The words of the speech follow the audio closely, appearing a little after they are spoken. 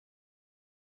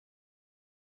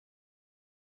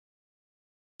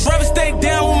stay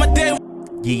down with my day.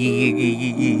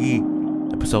 Yeah.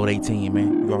 Episode 18,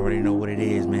 man. You already know what it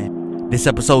is, man. This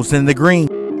episode's in the green.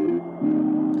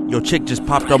 Your chick just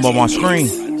popped up on my screen.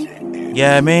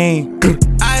 Yeah, I mean.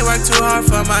 I work too hard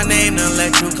for my name to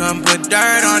let you come put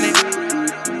dirt on it.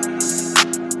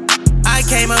 I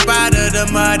came up out of the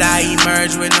mud, I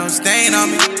emerged with no stain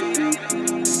on me.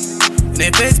 And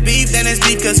if it's beef, then it's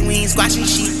beef cause we ain't squashing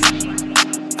shit.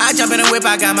 I jump in the whip,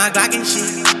 I got my Glock and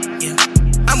shit. Yeah.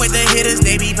 I'm with the hitters,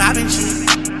 they be popping shit.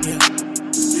 Yeah.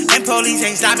 And police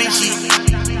ain't stopping shit.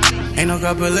 Ain't no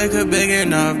cup of liquor big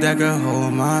enough that could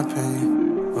hold my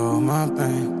pain. Hold my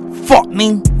pain. Fuck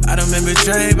me. I done been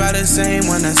betrayed by the same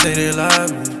one that say they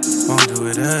love me. Won't do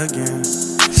it again.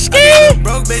 Ski.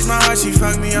 Broke bitch, my heart, she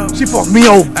fucked me over. She fucked me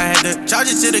over. I had to charge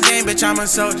it to the game, bitch, I'm a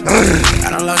soldier.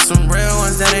 I done lost some real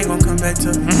ones that ain't gon' come back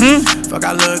to me. Fuck,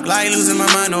 I look like losing my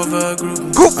mind over a group.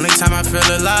 Only time I feel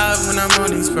alive when I'm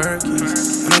on these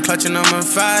Perkins. When I'm clutching on my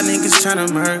 5 niggas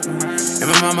tryna murder me. If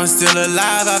my mama still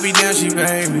alive, I'll be down, she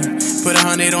buried me. Put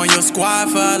 100 on your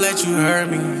squad for I let you hurt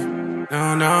me.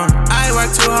 No, I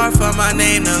work too hard for my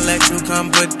name to let you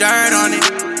come put dirt on it.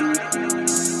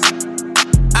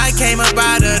 I came up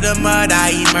out of the mud,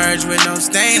 I emerged with no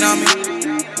stain on me.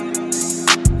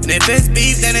 And if it's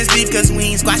beef, then it's beef cause we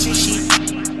ain't squashing shit.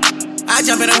 I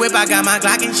jump in the whip, I got my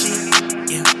Glock and shit.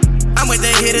 Yeah. I'm with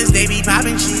the hitters, they be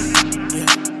popping shit.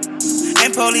 Yeah.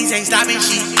 And police ain't stopping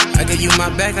shit. I gave you my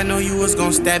back, I know you was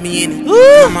gon' stab me in it.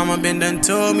 My mama been done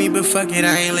told me, but fuck it,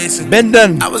 I ain't listen. Been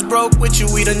done. I was broke with you,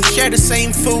 we done share the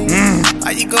same food. Why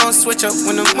you gon' switch up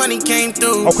when the money came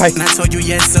through? Okay. And I told you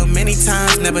yes so many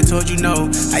times, never told you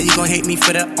no. How you gon' hate me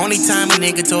for the only time a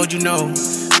nigga told you no?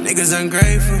 Niggas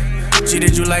ungrateful.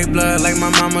 Cheated you like blood, like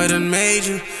my mama done made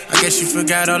you. I guess you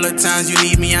forgot all the times you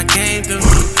need me, I came through.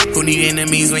 Who need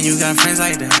enemies when you got friends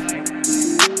like that?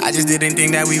 I just didn't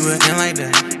think that we would end like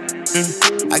that.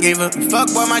 I gave a fuck,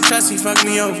 boy, my trust, he fucked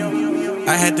me over.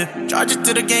 I had to charge it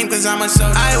to the game cause I'm a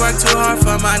soldier. I work too hard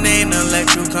for my name to let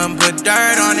you come put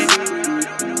dirt on it.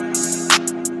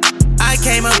 I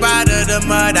came up out of the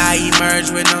mud, I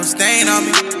emerged with no stain on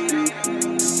me.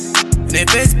 And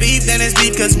if it's beef, then it's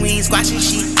beef cause we ain't squashing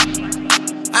shit.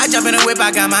 I jump in the whip,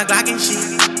 I got my Glock and shit.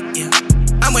 Yeah.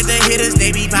 I'm with the hitters,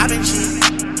 they be popping shit.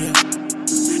 Yeah.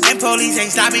 And police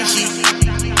ain't stopping shit. Yeah.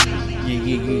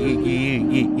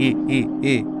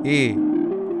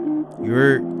 You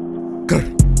heard?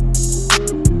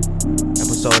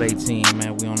 Episode 18,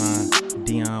 man. We on our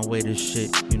Dion Waiters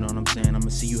shit. You know what I'm saying? I'ma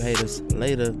see you haters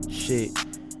later. Shit.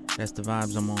 That's the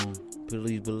vibes I'm on.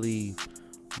 Please believe.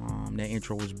 That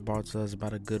intro was brought to us by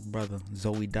the good brother,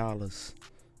 Zoe Dollars.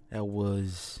 That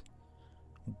was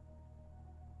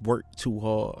Work Too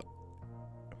Hard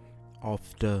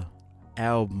off the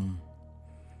album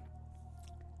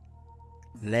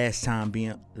Last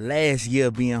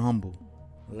year being humble.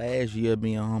 I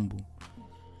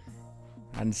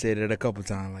done said it a couple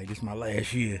times. Like, this my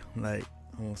last year. Like,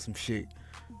 I want some shit.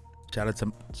 Shout out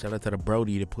to the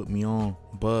Brody that put me on.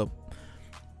 Bub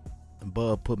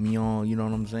put me on. You know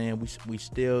what I'm saying? We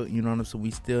still, you know what I'm saying?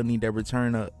 We still need that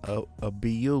return of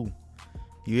BU.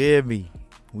 You hear me?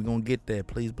 We gonna get that.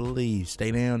 Please believe.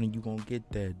 Stay down and you gonna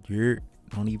get that.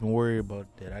 Don't even worry about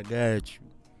that. I got you.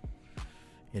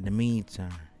 In the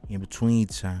meantime, in between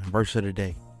time, verse of the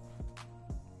day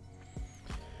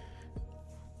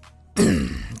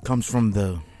comes from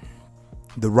the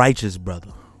righteous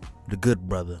brother, the good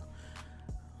brother,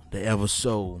 the ever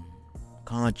so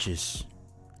conscious,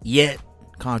 yet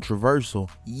controversial,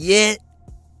 yet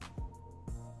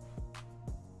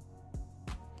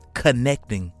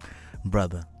connecting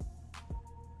brother,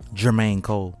 Jermaine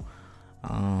Cole.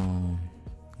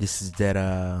 This is that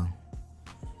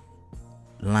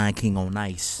Lion King on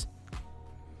Ice.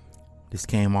 This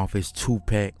came off his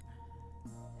 2-pack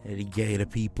that he gave the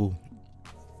people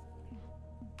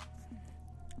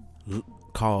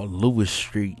called Lewis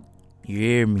Street. You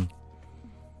hear me?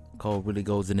 Cole really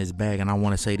goes in his bag, and I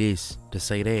want to say this to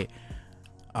say that.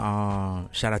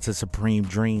 Shout out to Supreme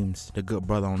Dreams, the good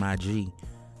brother on IG,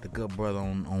 the good brother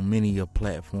on many of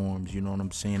platforms. You know what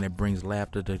I'm saying? That brings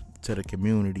laughter to the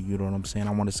community. You know what I'm saying?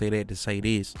 I want to say that to say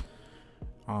this.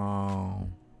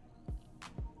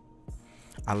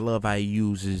 I love how he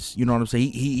uses, you know what I'm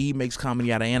saying? He makes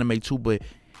comedy out of anime too, but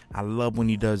I love when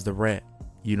he does the rap.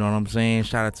 You know what I'm saying?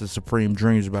 Shout out to Supreme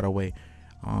Dreams, by the way.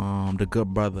 The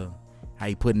good brother. How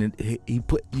you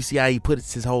see how he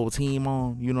puts his whole team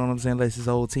on? You know what I'm saying? Lets his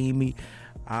whole team meet.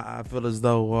 I feel as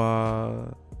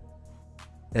though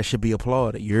that should be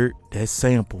applauded. That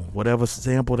sample, whatever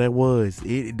sample that was,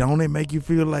 don't it make you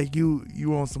feel like you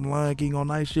on some Lion King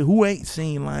on Ice shit? Who ain't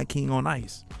seen Lion King on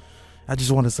Ice? I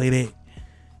just want to say that.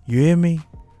 You hear me?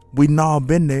 We all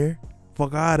been there.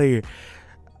 Fuck out of here.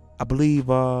 I believe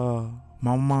my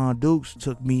mom Dukes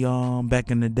took me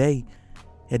back in the day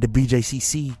at the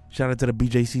BJCC. Shout out to the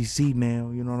BJCC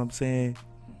now. You know what I'm saying?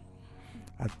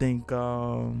 I think you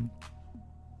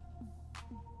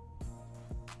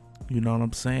know what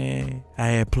I'm saying? I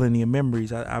had plenty of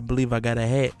memories. I believe I got a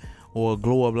hat or a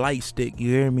glow up light stick. You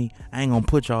hear me? I ain't gonna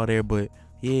put y'all there, but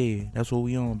yeah, that's what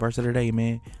we on. Verse of the day,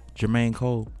 man. Jermaine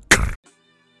Cole.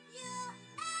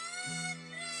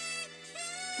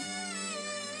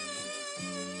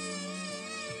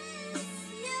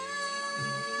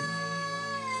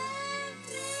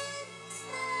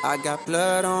 I got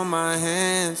blood on my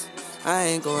hands, I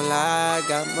ain't gon' lie, I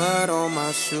got mud on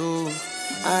my shoes.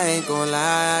 I ain't gon'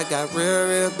 lie, I got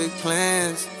real big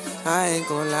plans. I ain't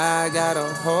gon' lie, I got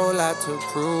a whole lot to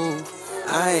prove.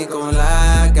 I ain't gon'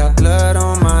 lie, I got blood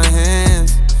on my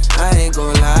hands. I ain't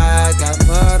gon' lie, I got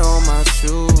mud on my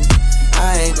shoes.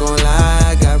 I ain't gon' lie,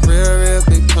 I got real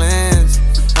big plans.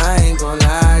 I ain't gon'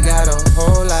 lie, I got a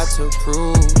whole lot to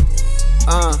prove.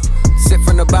 Sip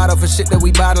from the bottle for shit that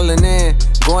we bottling in.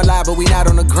 Going live, but we not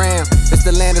on the gram. It's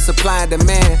the land of supply and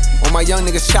demand. All my young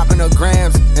niggas chopping up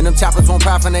grams, and them choppers won't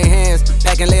pop in their hands.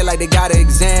 Back and lay like they got an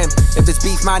exam. If it's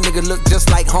beef, my nigga look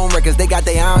just like home records. They got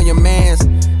their eye on your mans.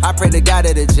 I pray to God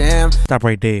at the jam. Stop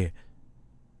right there.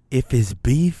 If it's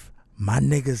beef, my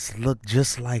niggas look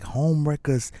just like home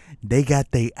records. They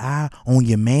got their eye on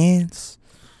your mans.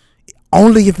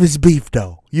 Only if it's beef,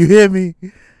 though. You hear me?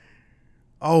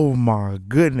 Oh my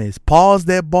goodness. Pause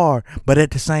that bar, but at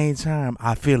the same time,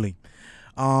 I feel him.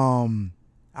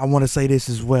 I want to say this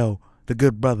as well. The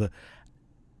good brother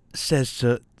says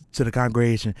to the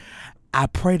congregation, I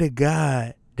pray to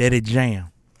God that it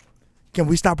jam. Can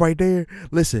we stop right there?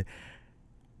 Listen,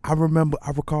 I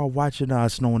recall watching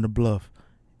Snow in the Bluff,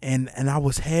 and I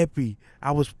was happy.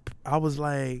 I was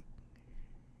like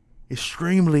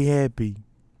extremely happy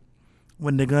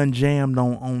when the gun jammed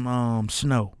on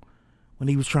Snow. When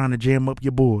he was trying to jam up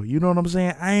your boy. You know what I'm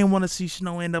saying? I ain't want to see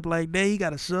Snow end up like that. He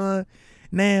got a son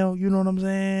now. You know what I'm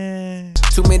saying?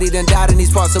 Too many done died in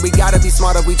these parts, so we gotta be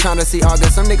smart if we tryna see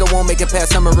August. Some nigga won't make it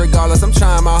past summer regardless. I'm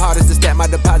trying my hardest to stack my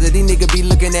deposit. These niggas be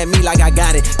looking at me like I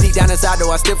got it. Deep down inside though,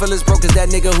 I still feel as broke as that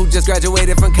nigga who just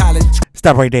graduated from college.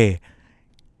 Stop right there.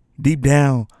 Deep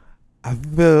down, I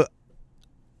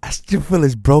still feel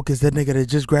as broke as that nigga that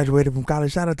just graduated from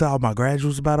college. Shout out to all my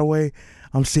graduates, by the way.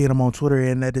 I'm seeing them on Twitter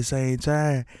and at the same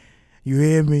time. You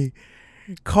hear me?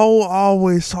 Cole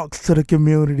always talks to the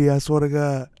community, I swear to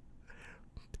God.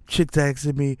 Chick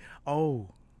texting me, oh,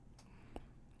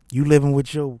 you living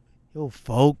with your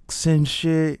folks and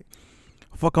shit?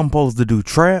 Fuck, I'm supposed to do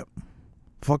trap?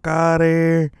 Fuck out of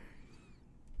here.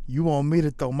 You want me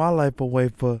to throw my life away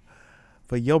for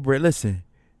your bread? Listen,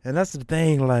 and that's the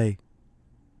thing, like,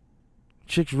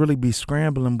 chicks really be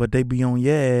scrambling, but they be on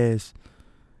your ass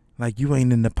like you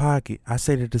ain't in the pocket. I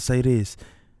say that to say this.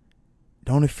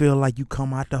 Don't it feel like you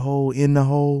come out the hole, in the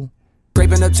hole?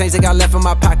 Scraping up change they got left in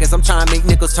my pockets. I'm trying to make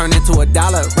nickels turn into $1.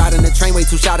 Riding the train way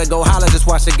too shy to go holler. Just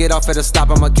watch it get off at a stop.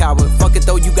 I'm a coward. Fuck it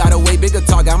though, you got a way bigger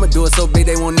target. I'ma do it so big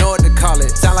they won't know what to call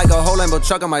it. Sound like a whole Lambo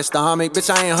truck on my stomach. Bitch,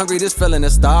 I ain't hungry, this feeling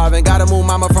is starving. Gotta move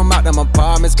mama from out them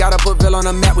apartments. Gotta put Bill on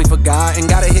the map, we forgot. And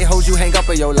gotta hit hoes you hang up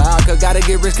in your locker. Gotta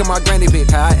get rich cause my granny big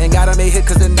hot. And gotta make hit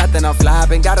cause there's nothing I'm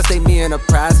flopping. Gotta stay me in the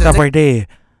process. Stop right there.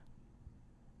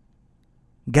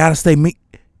 Gotta stay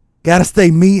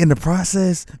me in the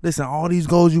process. Listen, all these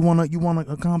goals you wanna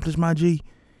accomplish, my G.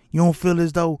 You don't feel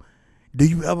as though, do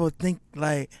you ever think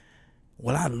like,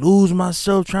 will I lose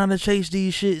myself trying to chase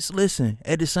these shits? Listen,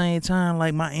 at the same time,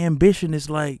 like my ambition is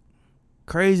like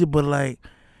crazy, but like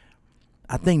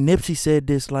I think Nipsey said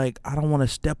this, like I don't want to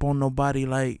step on nobody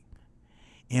like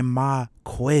in my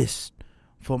quest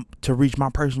to reach my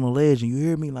personal edge. And you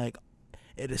hear me? Like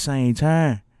at the same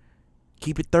time,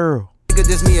 keep it thorough. Nigga,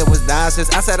 just me, it was nonsense.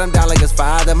 I said I'm down like his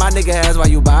father. My nigga has why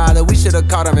you bother. We should've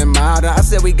caught him and mobbed him. I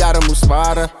said we gotta move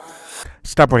smarter.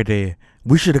 Stop right there.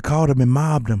 We should have called him and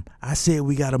mobbed him. I said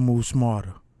we gotta move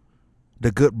smarter. The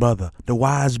good brother, the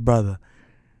wise brother,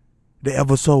 the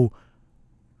ever so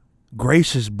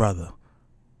gracious brother.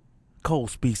 Cole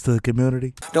speaks to the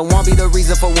community. Don't want be the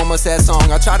reason for one more sad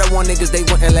song. I tried to warn niggas, they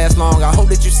wouldn't last long. I hope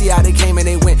that you see how they came and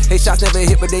they went. They shots never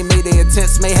hit, but they made their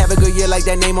attempts. May have a good year like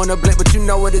that name on the blimp, but you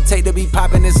know what it take to be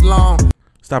popping this long.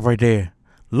 Stop right there.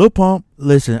 Lil Pump,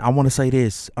 listen, I want to say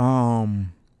this.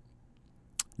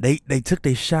 They took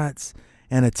their shots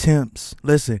and attempts.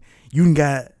 Listen, you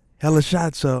got hella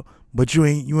shots up, but you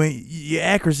ain't your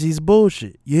accuracy is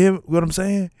bullshit. You hear what I'm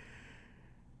saying?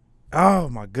 Oh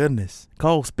my goodness.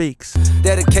 Cole speaks.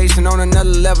 Dedication on another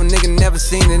level, nigga never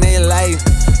seen in their life.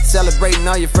 Celebrating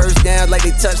all your first downs like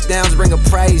they touchdowns bring a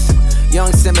price.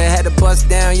 Young Simba had to bust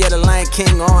down, yeah, the Lion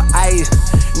King on ice.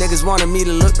 Niggas wanted me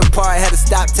to look the part, had to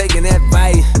stop taking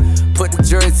advice. Put the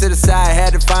jury to the side,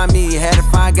 had to find me, had to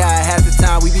find God. Half the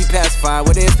time we be pacified,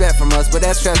 what they expect from us, but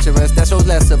that's treacherous, that shows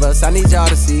less of us. I need y'all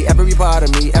to see every part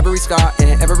of me, every scar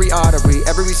and every artery,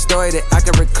 every story that I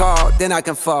can recall, then I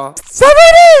can fall. Stop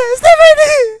right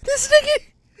there, this nigga.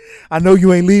 I know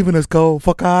you ain't leaving us, Cole.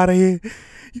 Fuck out of here.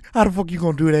 How the fuck you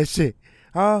gonna do that shit?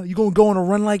 Huh? You gonna go on a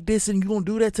run like this and you gonna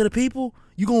do that to the people?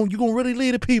 You gonna really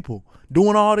lead the people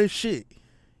doing all this shit?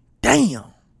 Damn.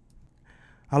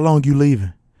 How long you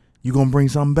leaving? You gonna bring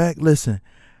something back? Listen,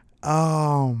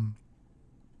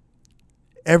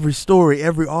 every story,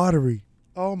 every artery.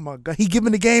 Oh my God, he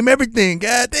giving the game everything.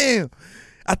 God damn.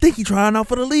 I think he trying out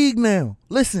for the league now.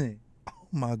 Listen, oh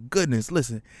my goodness.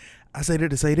 Listen, I say that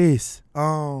to say this.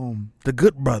 The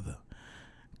good brother,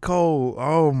 Cole.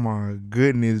 Oh my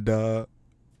goodness, dog.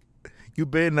 You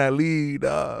better not lead,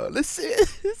 dog. Listen,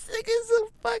 this nigga's a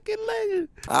fucking legend.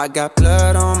 I got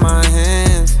blood on my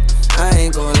hands. I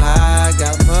ain't gon' lie, I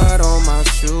got mud on my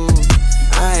shoes.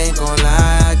 I ain't gon'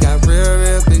 lie, I got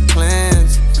real big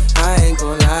plans. I ain't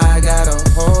gon' lie, I got a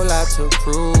whole lot to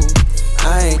prove.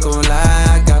 I ain't gon' lie,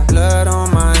 I got blood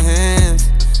on my hands.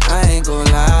 I ain't gon'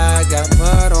 lie, I got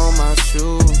mud on my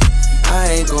shoes.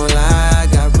 I ain't gon' lie, I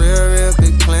got real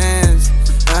big plans.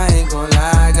 I ain't gon'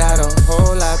 lie, I got a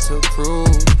whole lot to prove.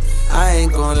 I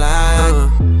ain't gon' lie.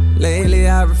 Lately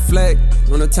I reflect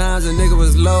on the times a nigga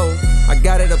was low. I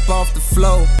got it up off the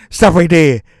flow. Stop right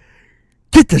there.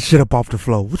 Get that shit up off the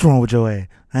flow. What's wrong with your ass?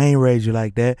 I ain't raised you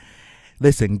like that.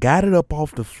 Listen, got it up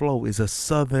off the flow is a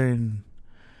southern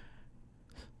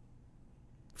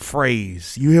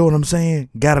phrase. You hear what I'm saying?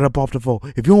 Got it up off the floor.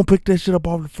 If you don't pick that shit up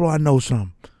off the floor, I know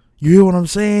something. You hear what I'm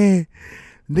saying?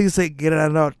 Niggas say get it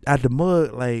out the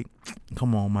mud. Like,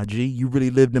 come on, my G. You really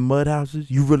lived in mud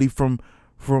houses? You really from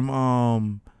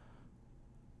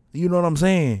you know what I'm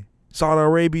saying? Saudi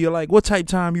Arabia, like, what type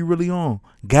time you really on?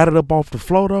 Got it up off the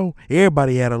floor, though?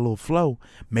 Everybody had a little flow.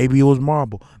 Maybe it was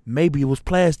marble. Maybe it was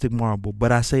plastic marble.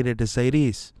 But I say that to say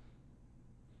this.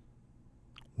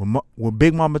 When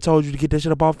Big Mama told you to get that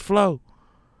shit up off the floor,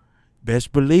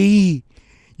 best believe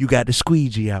you got the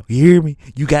squeegee out. You hear me?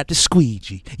 You got the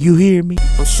squeegee. You hear me?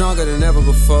 I'm stronger than ever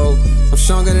before. I'm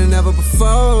stronger than ever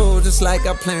before. Just like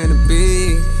I plan to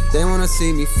be. They wanna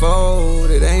see me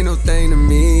fold. It ain't no thing to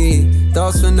me.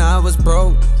 Thoughts when I was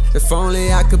broke. If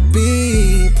only I could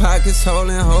be. Pockets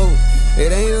holding hope.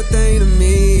 It ain't no thing to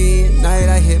me. At night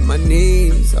I hit my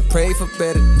knees. I pray for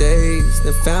better days.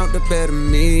 Then found the better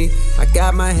me. I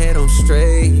got my head on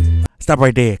straight. Stop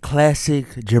right there. Classic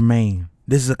Jermaine.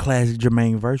 This is a classic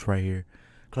Jermaine verse right here.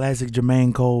 Classic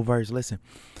Jermaine Cole verse. Listen,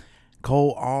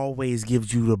 Cole always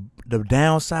gives you the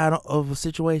downside of a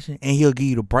situation, and he'll give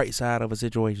you the bright side of a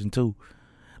situation too.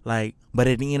 Like, but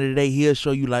at the end of the day, he'll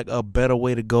show you like a better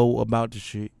way to go about the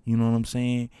shit. You know what I'm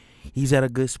saying? He's at a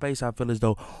good space, I feel as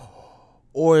though.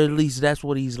 Or at least that's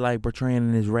what he's like portraying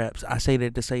in his raps. I say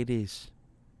that to say this.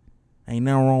 Ain't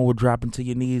nothing wrong with dropping to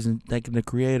your knees and thanking the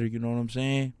creator, you know what I'm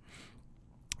saying?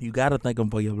 You gotta thank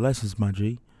him for your blessings, my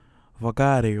G. Fuck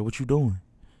out of here. What you doing?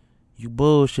 You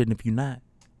bullshitting if you not.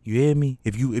 You hear me?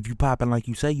 If you popping like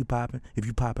you say you popping, if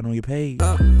you popping on your page.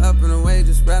 Up and away,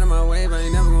 just riding my wave, I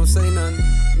ain't never gonna say nothing.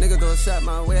 Nigga throw a shot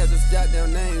my way, I just jot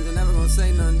down names, I never gonna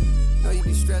say nothing. Know you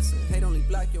be stressing, hate only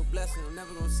block your blessing, I'm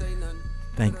never gonna say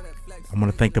nothing. I'm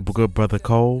gonna thank the good brother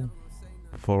Cole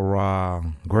for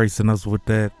gracing us with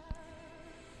that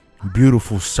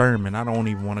beautiful sermon. I don't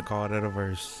even want to call that a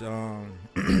verse.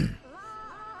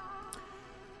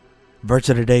 Verse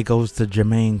of the day goes to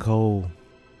Jermaine Cole.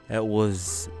 That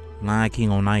was Lion King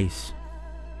on Ice.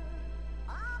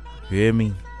 You hear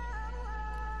me?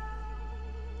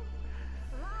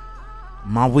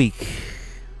 My week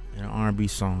in an R&B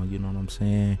song, you know what I'm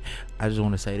saying? I just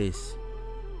want to say this.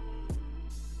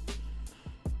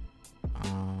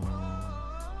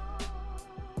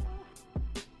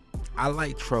 I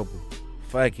like Trouble.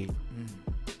 Fuck it.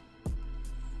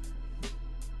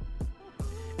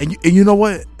 And you know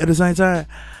what? At the same time,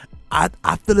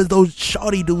 I feel as though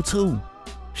Shawty do too.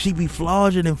 She be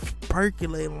flogging and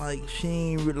percolating like she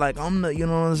ain't like I'm the, you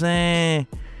know what I'm saying?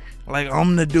 Like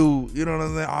I'm the dude, you know what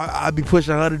I'm saying? I be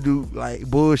pushing her to do like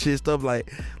bullshit stuff,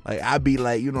 like I be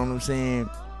like, you know what I'm saying?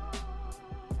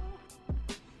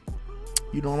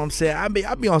 You know what I'm saying? I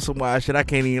be on some wild shit. I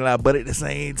can't even lie, but at the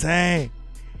same time,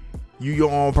 you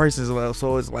your own person,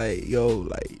 so it's like, yo,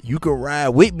 like you can ride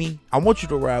with me. I want you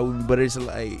to ride with me, but it's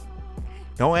like,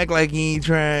 don't act like you ain't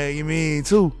trying. You mean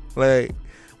too? Like,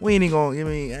 we ain't even gonna, I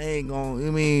mean, I ain't gonna,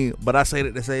 I mean, but I say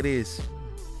that to say this.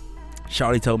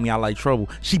 Shawty told me I like trouble.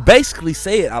 She basically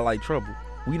said I like trouble.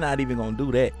 We not even gonna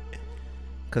do that.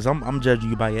 Cause I'm judging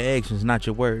you by your actions, not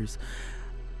your words.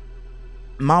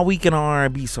 My weekend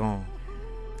R&B song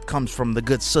comes from the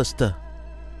good sister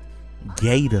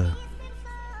Gator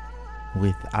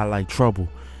with I Like Trouble.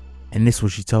 And this is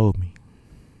what she told me.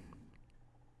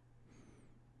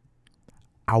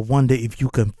 I wonder if you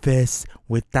confess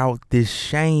without this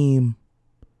shame.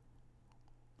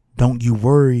 Don't you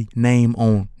worry, name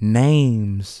on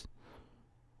names.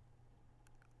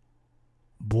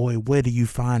 Boy, where do you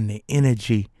find the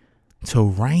energy to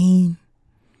reign?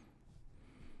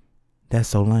 That's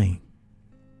so lame.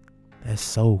 That's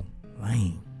so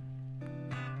lame.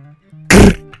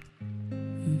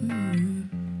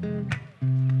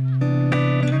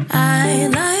 I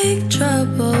like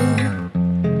trouble,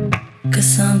 'cause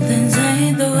some things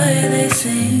ain't the way they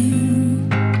seem.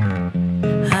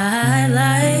 I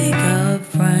like a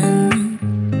friend,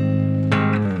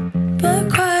 but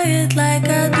quiet like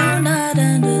I do not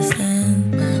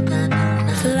understand.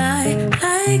 Fly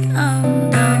like I'm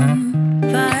dumb,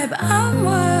 vibe I'm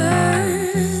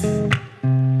worth.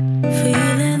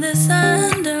 Feeling this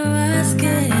under my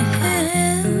skin.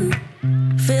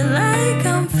 Feel like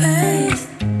I'm faced.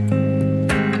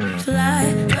 Fly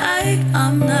like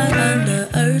I'm not under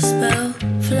Earth's spell.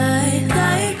 Fly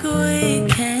like we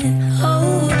can't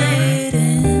hold it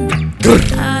in.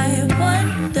 I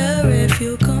wonder if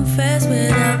you confess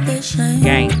without the shame.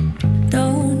 Gang.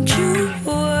 Don't you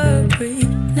worry,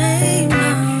 name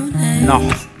no name. No.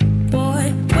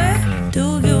 Boy, where do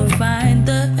you find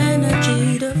the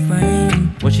energy to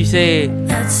frame? What she said?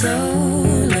 That's so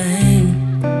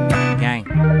lame. Gang.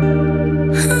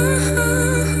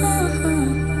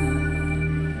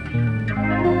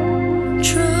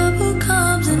 Trouble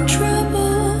comes and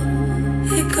trouble,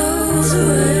 it goes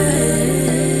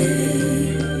away.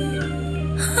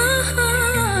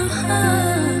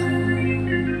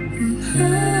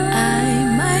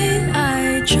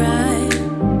 I try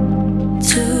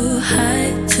to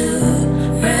hide, to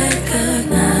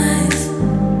recognize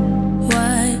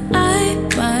why I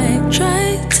might try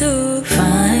to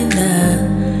find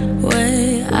a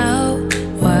way out.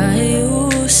 Why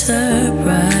you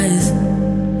surprise?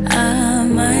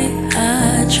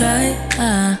 I try.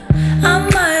 I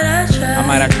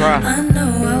might try. I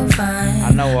know I'll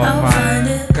find. I'll find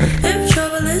it. If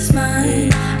trouble is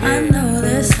mine, I know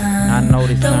this time.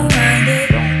 Don't mind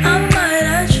it. I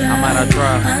might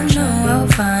try. I know I'll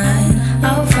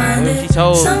find it.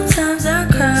 Sometimes I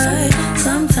cry,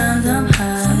 sometimes I'm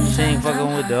high. She ain't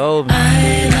fucking with the old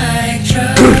man. I like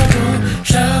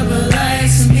trouble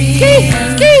likes me.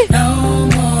 No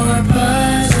more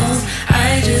puzzles,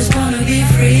 I just wanna be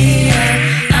free.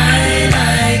 I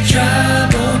like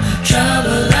trouble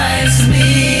likes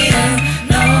me.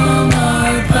 No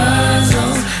more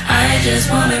puzzles, I just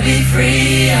wanna be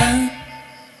free.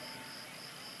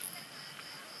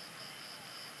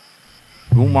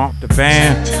 Who want the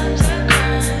fam?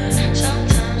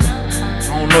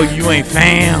 I don't know you ain't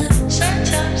fam.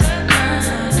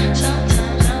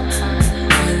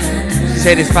 She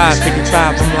said it's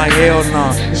 5:55. I'm like, hell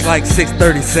no. It's like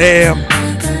 6:30, Sam.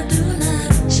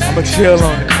 I'ma chill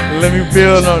on it. Let me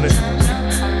build on it.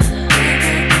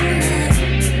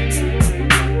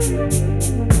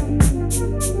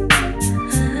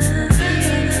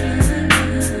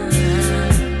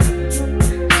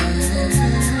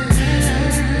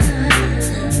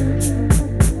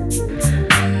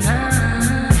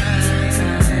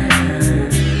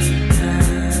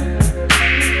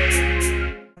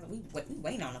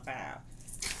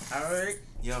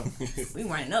 We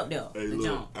running up there. Hey, the look,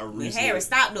 jump. I When Harry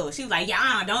stopped though, she was like,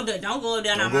 "Yeah, don't go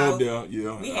there no more."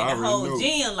 Yeah, We I had the already whole know.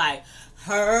 gym like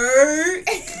hurt.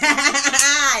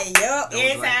 Yup,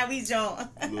 every like- time we jump.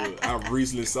 Look, I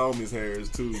recently saw Miss Harris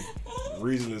too.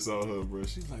 Recently saw her, bro.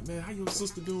 She's like, "Man, how your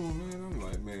sister doing, man?" I'm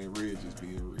like, "Man, Red just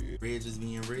being Red. Red just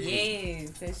being red. Yeah,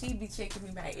 so she be checking me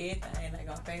about everything like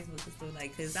on Facebook and stuff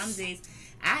like, cause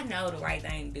I know the right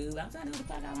thing to do. I'm trying to do the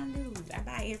fuck I want to do. I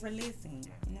buy every listen,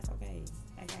 and that's okay.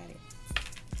 I got it.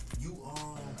 You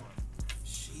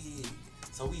shit.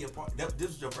 So we apart. This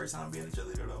was your first time being a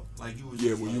cheerleader though. Like you was.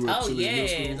 Yeah, when you were Oh chilling in middle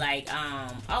yeah, school? like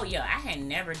I had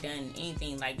never done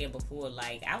anything like that before.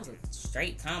 Like I was a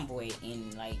straight tomboy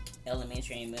in like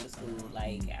elementary and middle school.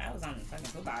 Like I was on the fucking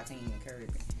football team in Kirby.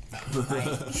 Like,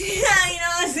 you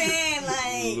know what I'm saying?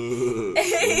 Like,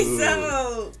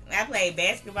 so I played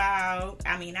basketball.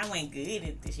 I mean, I wasn't good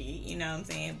at the shit. You know what I'm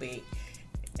saying? But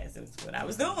that's what I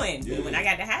was doing. Yeah. But when I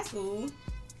got to high school,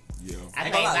 Yeah. I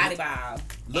played volleyball,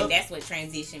 and that's what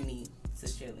transitioned me to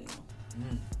cheerleading.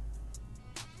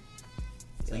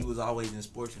 So you was always in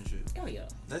sports and shit. Oh yeah.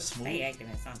 That's smooth. Stay active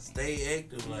in something. Stay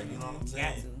active, like you know what I'm saying.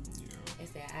 Got to. They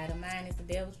said idle mind is the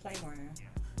devil's playground.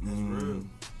 That's real.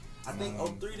 I think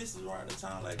 03. This is around the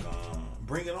time like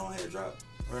Bring It On had dropped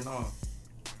or no?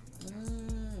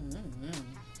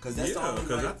 Cause that's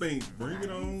because I think Bring It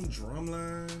On,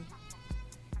 Drumline.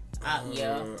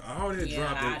 Yeah. All that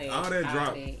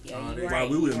dropped. While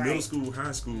we were in middle school,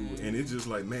 high school, and it's just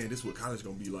like, man, this is what college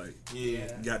gonna be like. Yeah.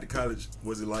 Got to college,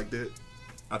 was it like that?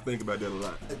 I think about that a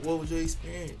lot. Like, what was your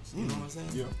experience? You know what I'm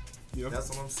saying? Yeah. That's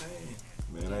what I'm saying.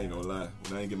 Man, I ain't gonna lie.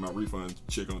 When I ain't get my refund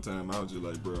check on time, I was just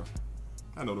like, bro,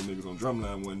 I know them niggas on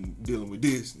Drumline wasn't dealing with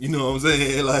this. You know what I'm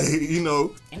saying? Like, you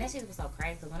know. And that shit was so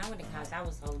crazy, because when I went to college, I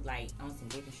was so, like, on some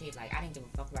different shit. Like, I didn't give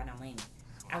a fuck about no money.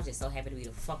 I was just so happy to be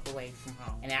the fuck away from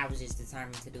home. And I was just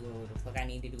determined to do what the fuck I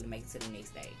need to do to make it to the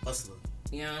next day. Hustler.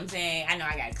 You know what I'm saying? I know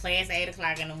I got class at 8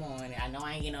 o'clock in the morning. I know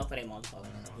I ain't getting up for that motherfucker.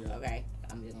 Yeah. Okay?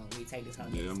 I'm just going to retake this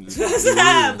home. Yeah, I'm just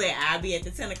but I'll be at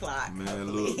the 10 o'clock.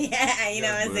 Man, look. Yeah, you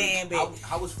know what I'm saying? But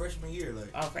how was freshman year? Like?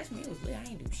 Oh, freshman year was lit. I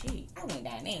ain't do shit. I went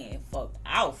down there and fucked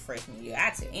off freshman year.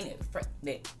 I tell any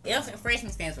the F in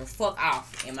freshman stands for fuck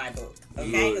off in my book.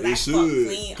 Okay? Look, it should.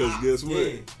 Because guess what?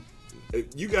 Yeah.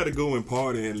 You got to go and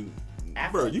party and...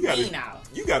 Bro, you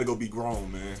gotta go be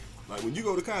grown, man. Like when you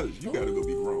go to college, you gotta go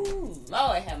be grown.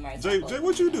 Lord have mercy. Jay,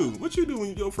 what you do? What you do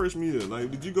in your freshman year? Like,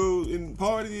 did you go and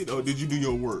party or did you do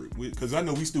your work? Because I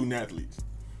know we student athletes.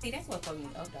 See, that's what fucked me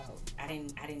up, though. I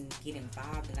didn't get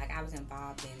involved, and like I was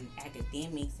involved in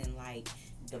academics and like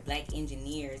the Black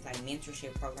engineers, like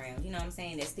mentorship programs. You know what I'm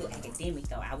saying? That's still academic,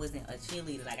 though. I wasn't a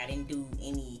cheerleader. Like I didn't do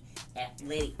any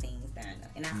athletic things down there,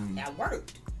 and I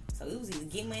worked. So it was either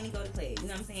get money, go to class. You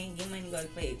know what I'm saying? Get money, go to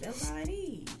class. That's all I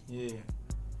need. Yeah.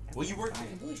 Where you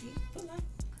working?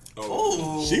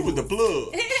 Oh, she was the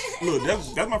plug. Look,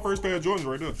 that's my first pair of Jordans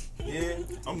right there. Yeah.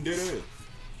 I'm dead ass.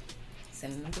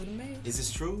 Sending them through the mail. Is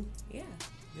this true? Yeah.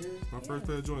 My first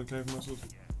pair of Jordans came from my sister.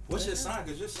 What's your sign?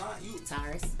 Because your sign, you...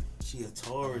 Taurus. She a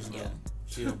Taurus, though. Yeah.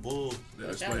 She a bull. That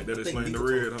explains the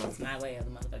red, huh? It's my way of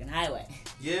the motherfucking highway.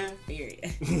 Yeah. Period.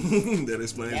 That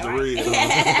explains the red,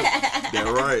 huh? That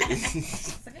right.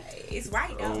 It's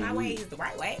right, though. My way is the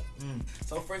right way.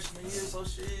 So freshman year, so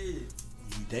shit.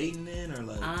 You dating then or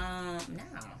like? No.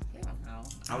 Hell no.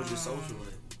 How was your social like?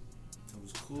 It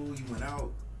was cool. You went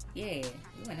out. Yeah,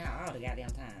 we went out all the goddamn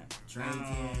time.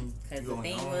 Drinking. Because the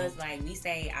thing was, like, we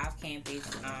stayed off campus.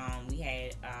 We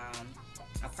had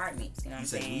apartments. You know what I'm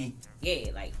saying?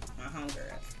 Yeah, like my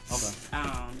homegirl.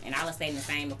 Okay. And I was staying in the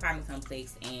same apartment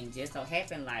complex, and just so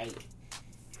happened, like,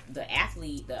 the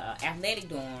athletic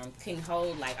dorm couldn't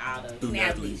hold like all the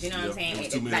athletes. You know what I'm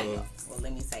saying? Like, well,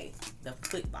 let me say, the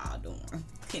football dorm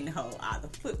couldn't hold all the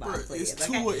football players. It's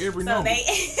two of every number.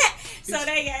 So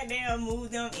they goddamn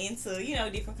moved them into,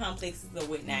 different complexes or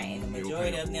whatnot, and the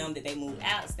majority of them that they moved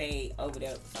out stayed over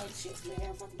there. So shit,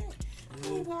 man, fucking day.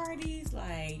 Pool parties,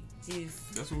 like,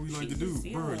 just... That's what we like to do.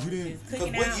 Bro, you didn't...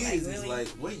 What year is this? Like,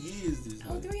 what year is this?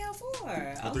 Oh,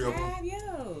 304. 305,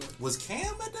 yo. Was Cam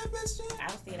at that bitch yet? I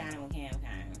was still down there when Cam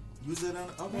came. You was there down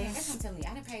there? Okay. Man, that's what I'm telling you.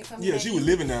 I done paid so many... Yeah, she was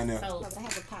living down there. So, I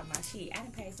had to pop my shit. I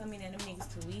done paid so many of them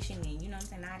niggas tuition, and you know what I'm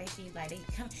saying? All that shit, like, they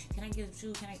come... Can I get a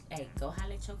shoe? Hey, go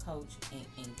holler at your coach and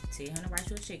tell him to write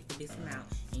you a check for this amount,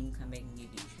 and you come back and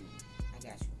get these shoes. I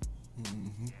got you.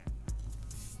 Mm-hmm.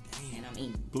 And I'm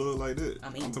eating. Plug like that.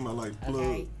 I'm talking about like plug.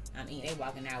 Okay. I'm eating. They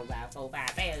walking out with about 4 or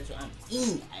 5 bags. So I'm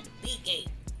eating at the big gate.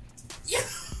 Yeah.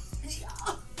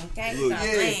 Okay. Look, so I'm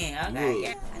playing. Okay. Look.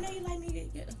 Yeah. I know you like me.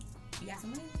 You got some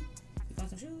money? You want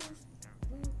some shoes?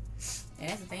 And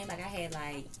that's the thing. Like I had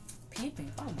like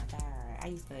pimping. Oh my god.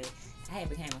 I had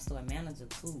became a store manager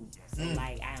too. So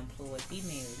like I employed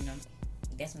females. You know.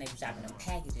 That's when they were shopping them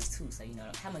packages too. So you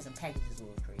know how much them packages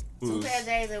were for. 2 pair of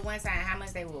J's at one time. How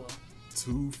much they were?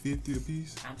 $250 a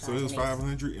piece. So it was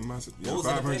 500 in my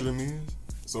 500 in men's.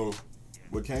 So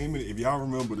what came in, if y'all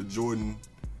remember the Jordan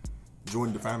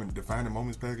defining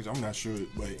moments package, I'm not sure,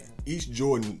 but each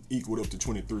Jordan equaled up to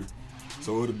 23.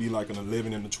 So it'll be like an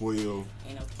 11 and a 12,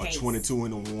 a 22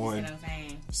 and a 1. You know what I'm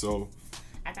saying? So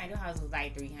I think the house was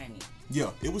like 300.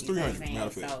 Yeah, it was 300. Matter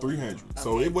of fact, 300. Okay,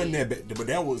 so it wasn't that bad, but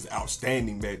that was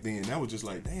outstanding back then. That was just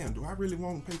like, damn, do I really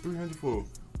want to pay 300 for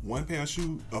one pair of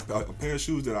shoes, a pair of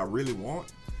shoes that I really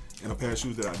want, and a pair of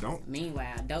shoes that I don't?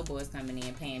 Meanwhile, dope boys coming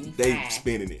in paying me they $5.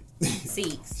 spending it.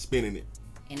 6. Spending it.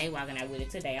 And they walking out with it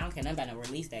today. I don't care nothing about no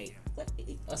release date. What?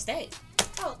 A steak?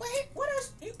 Oh, wait, what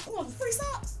else? You want free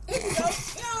socks? Here you go. You know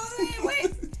what I'm saying?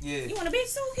 Wait. Yeah. You want a bitch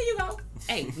suit? Here you go.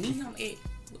 Hey, meet him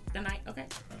at the night, okay?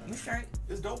 You straight?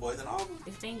 There's dope boys in Auburn.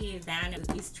 The thing is, down there,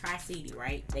 it's Tri-City,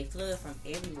 right? They flood from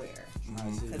everywhere.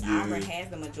 Because Yeah. Auburn has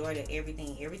the majority of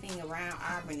everything. Everything around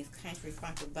Auburn is country,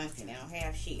 funky, bunky. They don't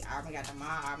have shit. Auburn got the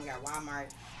mall. Auburn got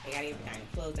Walmart. They got everything.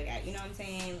 Clothes. They got, you know what I'm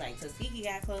saying? Like, Tuskegee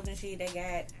got clothes and shit. They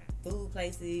got food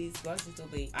places, grocery store.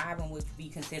 But Auburn would be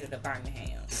considered a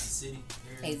Birmingham. City.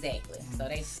 Exactly. So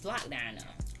they flock down there.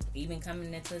 Even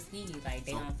coming to Tuskegee, like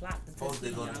they don't flock to Folks,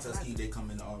 Tuskegee. they go to Tuskegee, they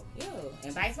come into Auburn. Yeah,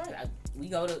 and vice versa.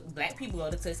 Black people go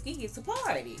to Tuskegee to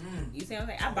party. You see what I'm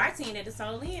saying? I bartended at the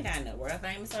Soul Inn down there, world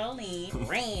famous Soul Inn.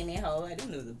 Ran that whole. I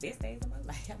didn't know the best days of my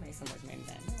life. I made so much money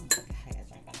down there. Oh my God, I got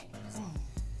drink on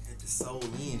that. At the Soul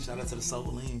Inn, shout out to the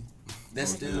Soul Inn.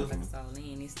 That's still. The Soul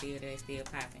Inn is still there, still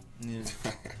popping. Yeah.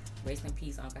 Rest in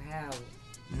peace, Uncle Howard.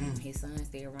 His son's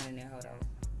still running that hold on.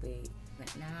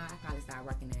 But nah, I probably started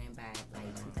working there in by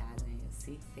like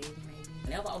 2006, 7 maybe.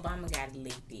 Whenever Obama got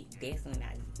elected, that's when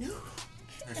I knew.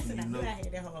 That's when I knew I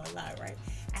had that whole lot, right?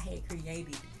 I had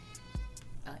created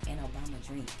an Obama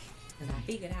drink. Because I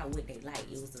figured out what they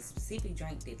like. It was a specific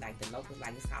drink that like the locals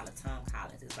like. It's called a Tom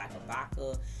Collins. It's like a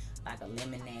vodka, like a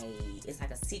lemonade. It's like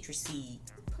a citrusy.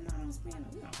 Come on, man.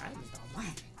 We don't probably just don't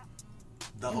like it.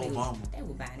 The Obama. They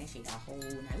were buying that shit the whole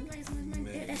night. We like so much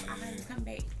money. That's all I was come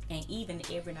back. And even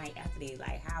every night after that,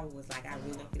 like Howard was like, I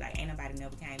really feel like ain't nobody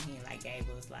never came here and like gave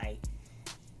us like.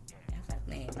 I was like,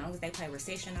 man, as long as they play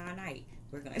Recession all night,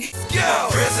 we're gonna. Yo,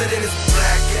 president is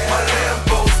black, my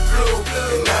Lambo's blue,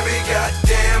 and I be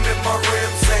goddamn if my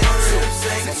rims ain't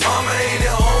too. Mama ain't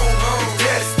at home,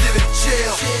 dad's still in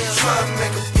jail. Trying to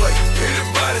make a play.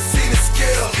 Anybody seen the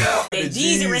scale? The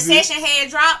Jeezy Recession had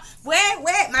dropped. Where?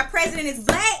 My president is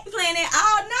black. Playing it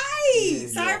all night.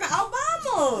 Serving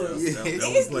Obama.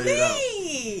 That was played out.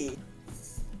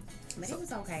 It's But it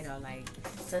was okay though. Like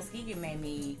Tuskegee made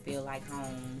me feel like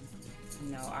home.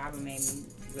 You know, Auburn made me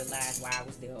realize why I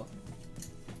was there.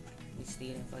 We still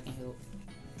didn't fucking help.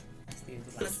 I still do.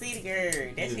 I'm a city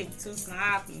girl. That shit too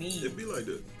small for me. It be like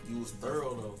that. You was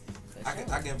thorough though.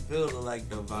 I can feel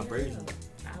the vibration.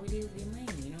 Yeah. All we did was get money.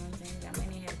 You know what I'm saying? Got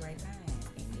money and had a great time.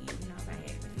 And then, you know, if I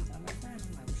had money on my time,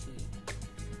 I'm like, well, shit.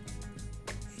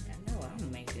 I know I'm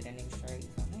gonna make it that nigga straight.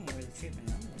 So I ain't really tripping.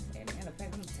 I'm gonna, at the end of the day,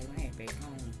 I'm gonna take my head back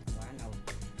home. So I know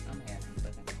I'm gonna have some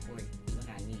fucking support when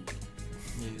I need it.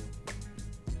 Yeah.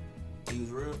 He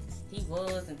was real. He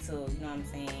was until, you know what I'm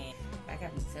saying? Like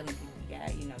I've been telling people,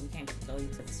 you know, we can't be loyal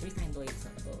to the streets, can't loyal to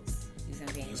us. You see what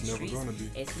I'm saying? It's the never streets, gonna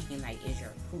be. as speaking like is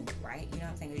your crew, right? You know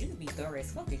what I'm saying? 'Cause you can be thorough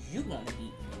as fuck if you want to be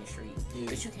in the streets,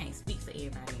 but you can't speak for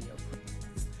everybody in your crew.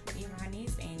 Be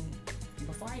honest, and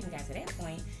before I even got to that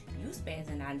point, you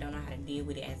spazzing I don't know how to deal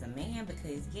with it as a man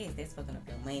because yes, that's fucking up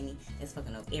your money, that's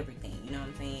fucking up everything. You know what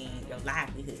I'm saying? Your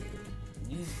livelihood.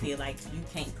 You feel like you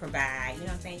can't provide, you know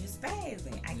what I'm saying? You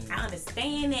spazzing. I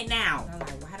understand that now. I'm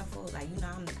like, why the fuck? Like, you know,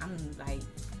 I'm like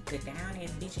the down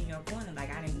ass bitch in your corner. Like,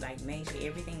 I didn't like make sure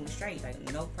everything was straight. Like,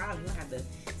 no problem. You don't have to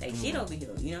say shit over here.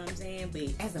 You know what I'm saying?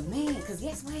 But as a man, because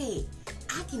guess what?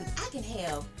 I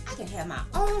can have my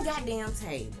own goddamn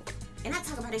table. And I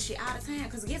talk about this shit all the time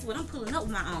because guess what? I'm pulling up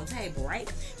with my own table, right?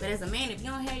 But as a man, if you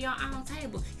don't have your own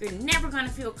table, you're never going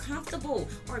to feel comfortable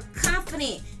or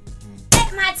confident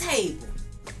at my table.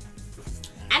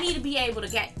 I need to be able to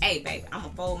get, hey, baby, I'm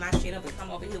going to fold my shit up and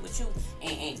come over here with you.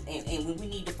 And when we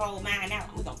need to fold mine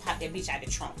out, we're going to pop that bitch out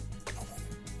the trunk.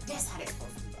 That's how that's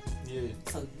supposed to be. Yeah.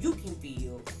 So you can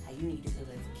feel how you need to feel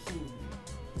as a king.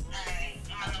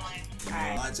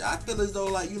 Alright. I feel as though,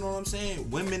 like, you know what I'm saying?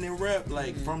 Women in rap,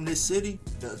 like, from this city,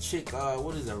 the chick,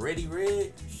 what is it, Ready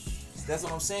Red? That's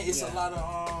what I'm saying. It's a lot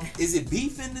of, is it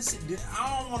beef in this?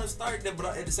 I don't want to start there,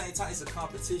 but at the same time, it's a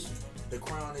competition. The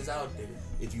crown is out there,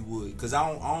 if you would. Because I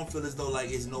don't feel as though, like,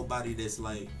 it's nobody that's,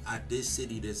 like, at this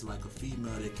city that's, like, a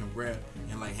female that can rap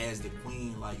and, like, has the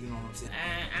queen, like, you know what I'm saying?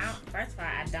 First of all,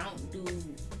 I don't do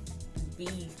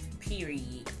beef,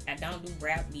 period. I don't do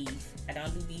rap beef. I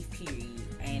don't do beef, period.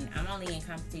 And I'm only in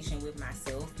competition with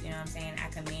myself, you know what I'm saying? I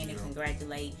commend and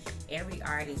congratulate every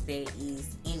artist that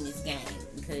is in this game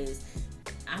because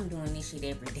I'm doing this shit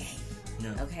every day.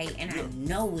 Yeah. Okay, and I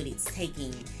know what it's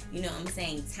taking, you know what I'm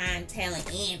saying, time,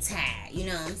 talent, and time, you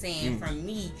know what I'm saying, from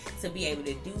me to be able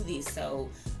to do this. So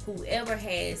whoever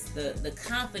has the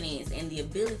confidence and the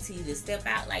ability to step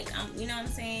out, like, you know what I'm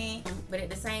saying, but at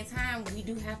the same time, we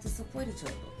do have to support each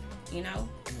other, you know,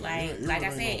 like I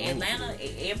said, Atlanta,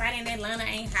 everybody in Atlanta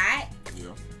ain't hot,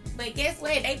 but guess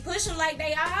what, they push them like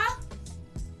they are.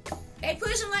 They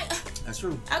push them like, that's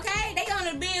true. Okay, they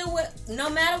gonna build with no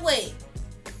matter what.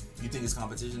 You think it's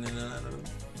competition in Atlanta?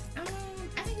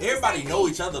 I think everybody know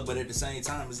each other, but at the same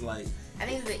time, it's like I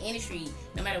think it's the industry,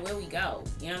 no matter where we go.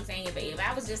 You know what I'm saying? But if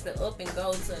I was just to up and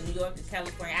go to New York to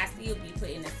California, I'd still be put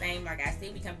in the same market. I'd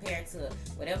still be compared to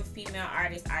whatever female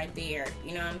artists are there.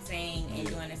 You know what I'm saying? And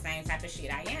doing the same type of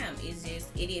shit I am. It's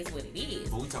just, it is what it is.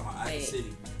 But we talking about out the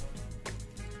city.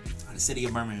 Out the city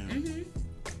of Birmingham.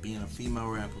 Being a female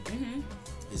rapper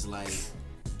is like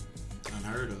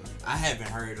unheard of. I haven't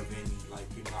heard of any like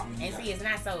people. I mean, and see, it's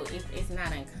not so. It's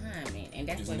not uncommon, and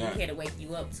that's what we're here to wake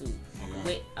you up to.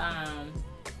 Okay.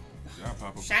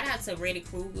 With shout out to Reddy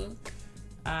Kruger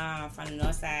from the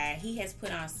North Side. He has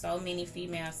put on so many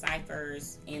female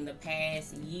ciphers in the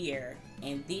past year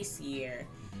and this year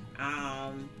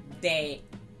that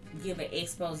give an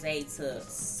expose to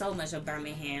so much of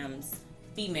Birmingham's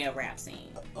female rap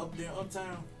scene. Up there,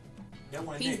 uptown.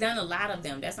 He's done a lot of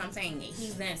them. That's what I'm saying.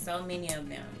 He's done so many of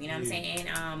them. You know what I'm saying?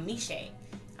 And Misha,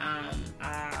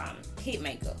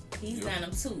 Hitmaker. He's done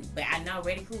them too. But I know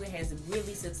Reddy Kruger has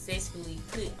really successfully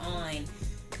put on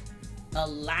a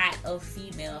lot of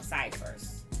female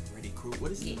ciphers. Reddy Kruger?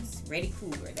 What is he? Yes, Reddy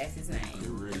Kruger. That's his name.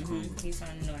 Reddy Kruger. He's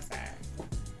from the North Side.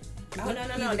 Oh,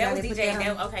 no. That was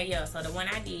DJ. Okay, yeah. So the one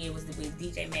I did was with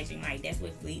DJ Magic Mike. That's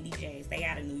with Fleet DJs. They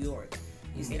out of New York.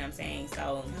 You see what I'm saying?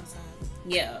 So,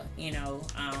 yeah, you know.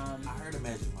 I heard of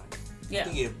Magic Mike. Yeah. I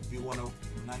think it'd be 94.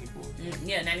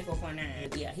 Yeah,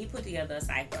 94.9. Yeah, he put together a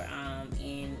cipher.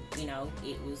 And, you know,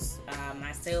 it was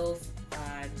myself,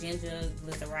 Ginger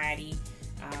Glitterati,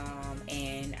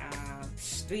 and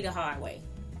Street the Hard Way.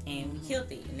 And we killed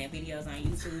it. And that video's on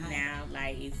YouTube now.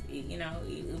 Like, it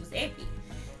was epic.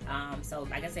 So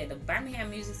like I said, the Birmingham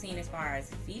music scene as far as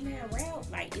female rap,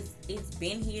 like it's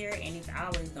been here and it's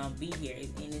always gonna be here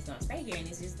and it's gonna stay here and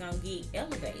it's just gonna get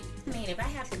elevated. I mean, if I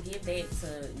have to give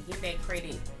that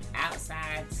credit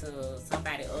outside to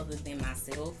somebody other than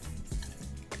myself,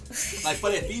 like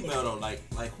for that female though, like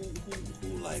who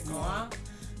like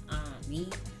me,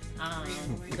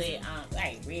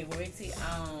 like Red Royalty,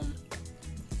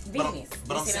 Venus.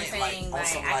 But I'm saying, like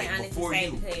I can honestly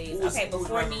say because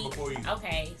before me.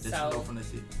 Okay, so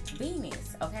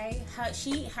Venus. Okay,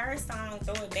 her song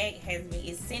 "Throw It Back"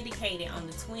 is syndicated on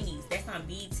the 20s. That's on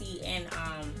BT and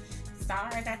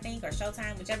Stars, I think, or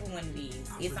Showtime, whichever one it is.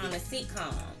 It's on a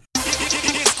sitcom.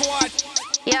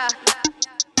 Yeah,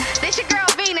 this your girl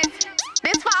Venus.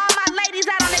 This for all my ladies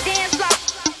out on the dance floor.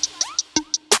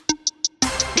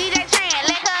 DJ Tran,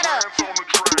 let her up.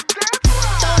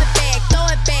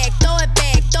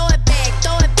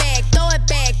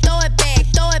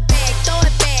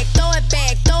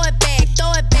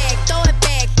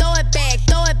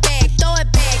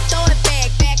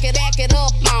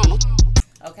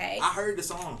 Okay. I heard the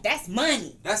song. That's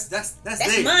money. That's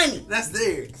there. Money. That's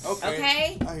there.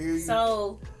 Okay. I hear you.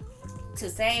 So to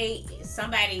say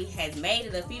somebody has made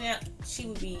it a female, she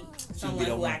would be someone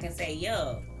who I can say,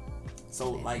 yo.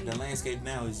 So like the landscape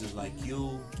now is just like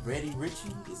you, Reddy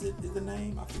Richie. Is the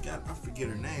name? I forget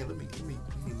her name. Let me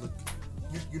look.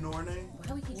 You know her name?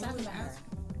 Why we keep talking about her?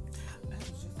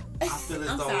 I feel as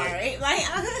I'm though sorry.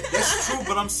 that's true,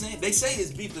 but I'm saying they say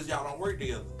it's beef because y'all don't work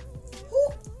together.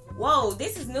 Whoa,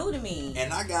 this is new to me.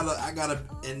 And I gotta,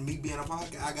 and me being a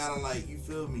podcast, I gotta like, you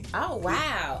feel me? Oh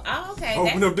wow. Oh okay.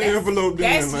 Open up the envelope,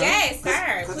 then, man. Yes,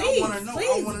 sir. Please,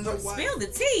 I wanna know why. Spill the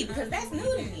tea because that's new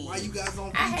to me. Why you guys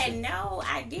don't? I had no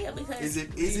idea because is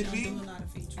it beef?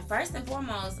 First and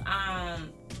foremost,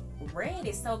 Red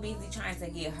is so busy trying to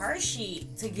get her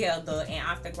shit together and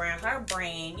off the ground, her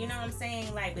brand, you know what I'm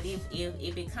saying? Like, but if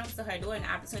it comes to her door and the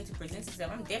opportunity presents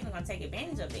itself, I'm definitely gonna take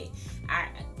advantage of it. Our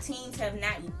teams have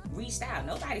not reached out.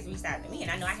 Nobody's reached out to me,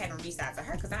 and I know I haven't reached out to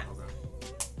her because I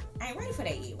ain't ready for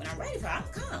that yet. When I'm ready for it, I'm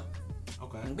gonna come.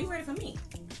 Okay. Be ready for me.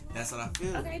 That's what I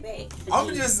feel. Okay, babe.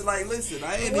 I'm just like, listen,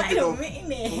 I ain't even gonna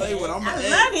play with. I'm I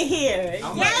love it here.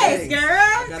 Yes,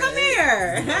 girl. Come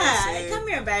here. Hi. Come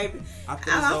here, baby. I'm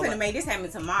finna make this happen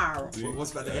tomorrow.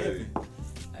 What's about to happen?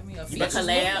 I mean, the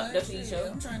collab, the feature.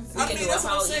 I'm trying to see. That's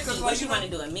what I'm saying. What you want to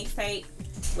do? A mixtape?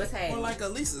 What's happening? Well, like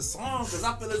at least a song, because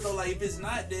I feel as though like if it's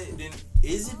not that, then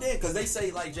is it that? Because they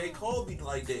say like J. Cole be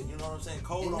like that. You know what I'm saying?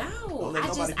 Cole No,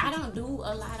 I don't do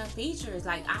a lot of features.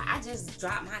 Like I just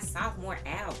dropped my sophomore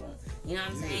album. You know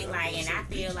what I'm saying? Like, and I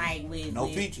feel like with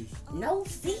features. No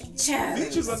features.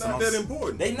 Features are not that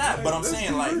important. They not, but I'm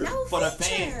saying like no for the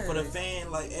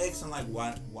fan like asking like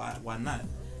why not?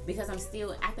 because I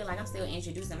feel like I'm still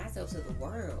introducing myself to the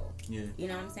world. Yeah. You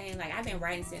know what I'm saying? Like, I've been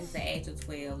writing since the age of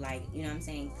 12, like, you know what I'm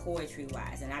saying,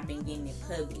 poetry-wise, and I've been getting it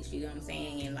published, you know what I'm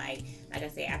saying? And, like I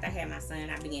said, after I had my son,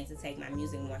 I began to take my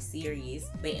music more serious.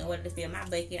 But in order to fill my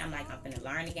bucket, I'm like, I'm finna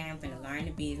learn the game, I'm finna learn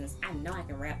the business. I know I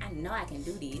can rap. I know I can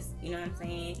do this. You know what I'm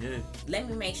saying? Yeah. Let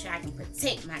me make sure I can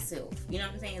protect myself. You know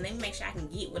what I'm saying? Let me make sure I can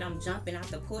get what I'm jumping off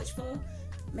the porch for.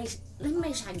 Let me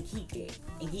make sure I can keep that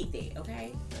and get that,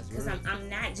 okay? Because I'm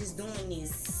not just doing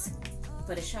this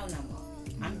for the show no more.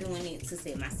 I'm doing it to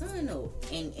set my son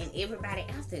up and everybody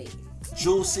after it.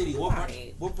 Jewel City.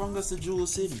 What brought us to Jewel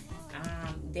City?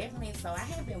 Definitely. So I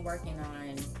have been working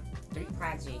on 3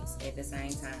 projects at the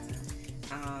same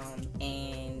time.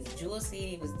 And Jewel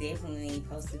City was definitely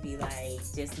supposed to be like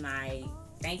just my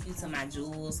thank you to my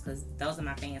jewels, because those are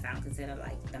my fans. I don't consider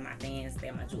like they're my fans,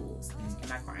 they're my jewels and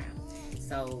my crown.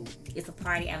 So it's a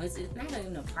party album. It's not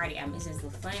even a party album, it's just a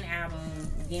fun album,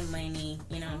 getting money,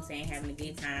 you know what I'm saying, having a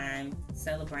good time,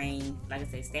 celebrating, like I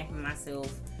said, stamping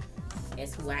myself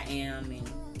as who I am,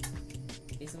 and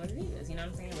it's what it is, you know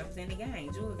what I'm saying, representing the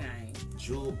gang, Jewel gang.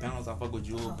 Jewel Bounce, I fuck with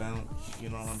Jewel Bounce, you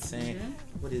know what I'm saying?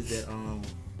 What is that,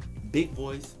 Big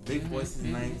Voice is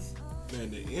nice. Man,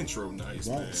 the intro nice,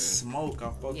 Won't man. Smoke,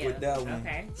 I fuck with that one.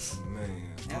 Okay.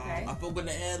 Man. Okay. I fuck with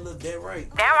the ad-lib, that right.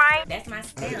 That's my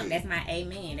stamp. That's my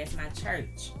amen. That's my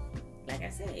church. Like I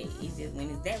said, it's just when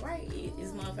it's that right,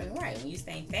 it's motherfucking right. When you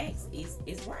say facts,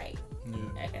 it's right. Yeah.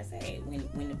 Like I said,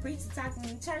 when the preacher talking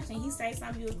in church and he say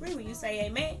something you agree with, you say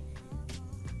amen.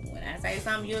 When I say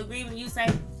something you agree with, you say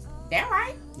that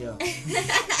right. Yeah.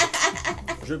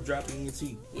 Drip Drop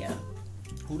ENT. Yeah.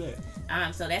 Who that?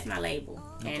 So that's my label.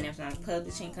 Okay. And that's my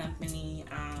publishing company.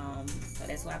 So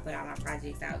that's why I put all my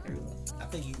projects out through. I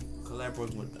think you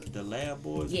collaborate with the Lab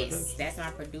Boys. Yes, production? that's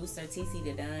my producer, TC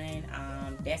the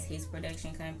Dunn. That's his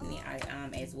production company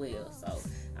as well. So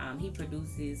he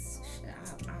produces.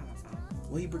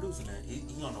 Where he producing at?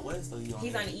 He on the west or he on?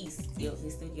 He's on the east. Yep,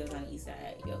 his studio's on the east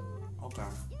side. Yep. Okay.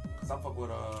 Cause I fuck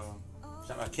with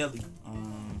shout out Kelly,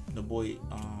 the boy,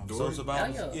 Dory?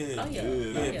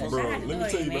 Yeah. Bro, let me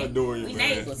tell you about Dorian, we man.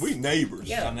 Neighbors. We neighbors.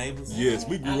 Yeah. Our neighbors. Yes,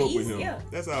 we grew up with him. Yeah.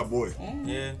 That's our boy. Mm-hmm.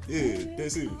 Yeah. Yeah,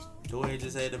 that's serious. Dorian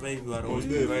just had the baby, by the way. Most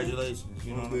definitely. Congratulations.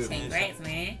 You know what I'm saying? Congrats,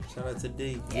 man. Shout out to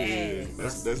D. Yeah,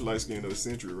 that's light skin of the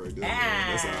century right there.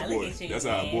 Man. That's our look boy. at you, That's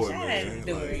man. our boy, Shout out man. to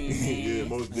Dorian, Like, man. yeah,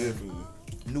 most definitely.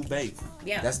 New Bay.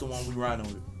 Yeah. That's the one we riding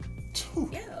with.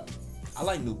 Yeah. I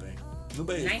like New Bay. New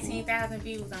Bay is 19,000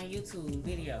 views on YouTube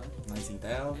video.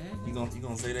 19,000? You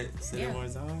gonna say that? Say that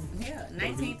one time? Yeah,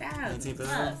 19,000. 19,000.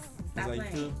 Plus. Stop like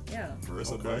playing. two? Yeah.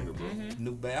 First okay. Banger, bro.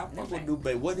 New Bay. I fuck New with New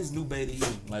Bay. What is New Bay to you?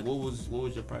 Like, what was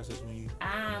your process when you?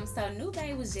 So New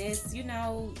Bay was just, you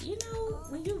know,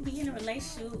 when you be in a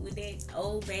relationship with that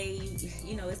old bae,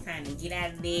 you know, it's time to get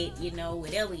out of that, you know,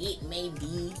 whatever it may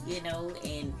be, you know,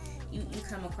 and you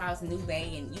come across New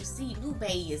Bay and you see New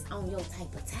Bay is on your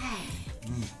type of time.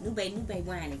 New Bay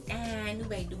winding down, New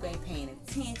Bay paying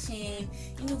attention,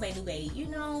 New Bay, you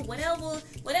know,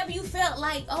 whatever you felt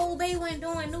like old Bay wasn't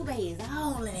doing, New Bay is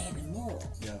all of that and more.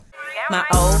 Yeah. My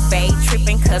old bae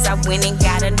tripping cause I went and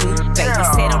got a new bae. He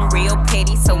said I'm real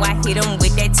petty, so I hit him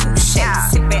with that touche.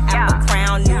 Sippin' apple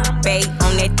crown, new bae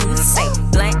on that douce.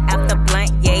 Blunt after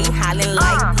blunt, yeah, he hollin'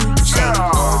 like Gucci.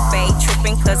 Old bae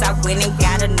tripping cause I went and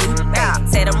got a new bae.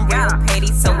 Said I'm real petty,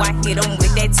 so I hit him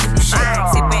with that touche.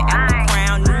 Sippin' apple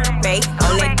crown, new bae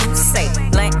on that douce.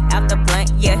 Blunt after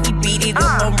blunt, yeah, he beat it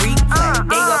up on replay.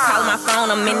 They gon' call my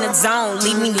phone, I'm in the zone,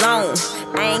 leave me alone.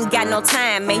 I ain't got no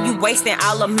time, man, you wasting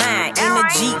all of mine.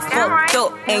 Energy fucked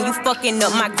up, and you fucking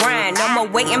up my grind. No more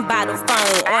waiting by the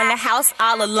phone, on the house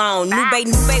all alone. New Bay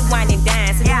winding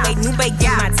down, so New Bay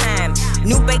get my time.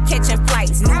 New Bay catching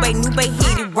flights, New Bay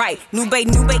hit it right. New Bay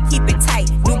keep it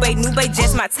tight. New Bay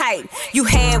just my type. You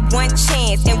had one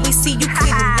chance, and we see you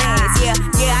couldn't last.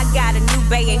 Yeah, I got a New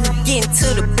Bay, and you getting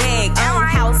to the bag. Own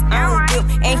house, own whip,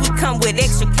 and he come with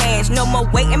extra cash. No more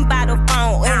waiting by the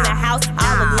phone, in the house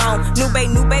all alone. New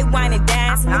Bay winding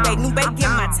down, so New Bay get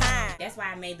my time. That's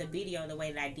why I made the video the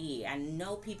way that I did. I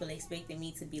know people expected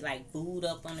me to be like booed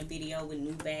up on the video with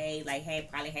New Bay, like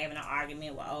probably having an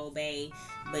argument with Old Bay,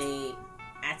 but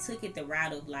I took it the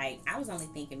route of like I was only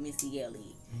thinking Missy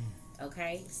Elliott.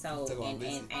 Okay, so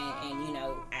and you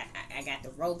know I got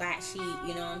the robot sheet,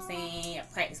 you know what I'm saying? I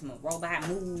practice my robot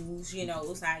moves, you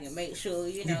know, so I can make sure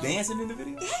you know. You dancing in the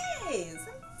video? Yes.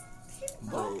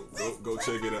 Bro, go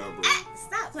check it out, bro.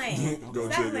 Stop playing. Go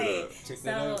Stop check playing. it out. Check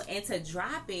that out. And to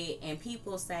drop it and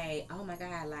people say, oh my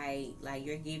God, like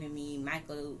you're giving me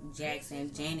Michael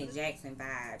Jackson, Janet Jackson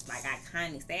vibes, like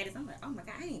iconic status. I'm like, oh my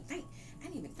God, I didn't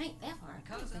even think that far.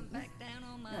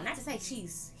 No, not to say that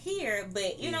she's here,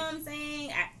 but you know what I'm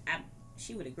saying?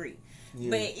 She would agree.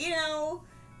 Yeah. But,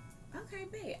 okay,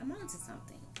 babe, I'm on to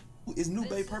something. Is New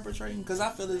Bae perpetrating? Because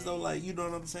I feel as though, like, you know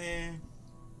what I'm saying?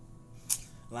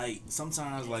 Like,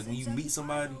 sometimes, like, when you meet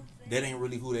somebody, that ain't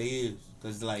really who they is.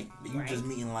 Because, like, you just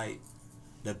meeting, like,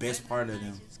 the best part of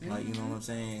them. Like, you know what I'm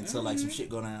saying? Until, like, some shit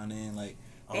go down there and, like,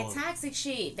 that toxic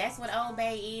shit. That's what Old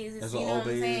Bae is. That's what Old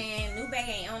Bae is. New Bae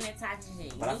ain't on that toxic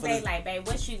shit. But New Bae like, babe,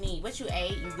 what you need? What you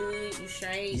ate? You good? You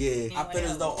straight? Yeah. I feel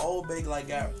as though Old Bae, like,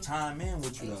 got time in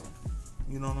with you, though.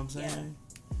 You know what I'm saying?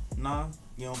 Yeah. Nah,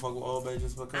 you don't fuck with Old Bae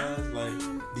just because? Like,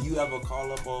 do you ever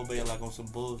call up Old Bae, like, on some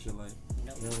bullshit? Like,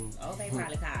 no. Old Bae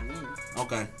probably call me.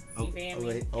 Okay. You feel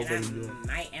me? And I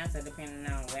might answer depending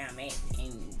on where I'm at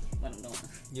and what I'm doing.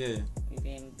 Yeah. You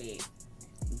feel me? But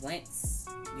once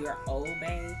you're Old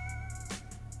Bae,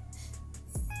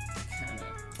 kind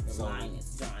of the line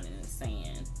is drawn in the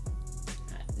sand.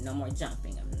 No more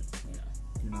jumping.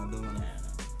 You're not doing it.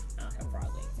 I don't have broad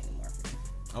legs anymore for you.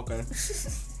 Okay.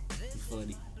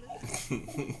 Funny.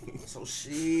 So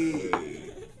shit.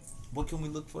 What can we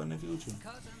look for in the future?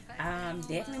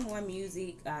 Definitely more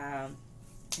music.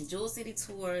 Jewel City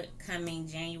tour coming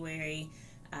January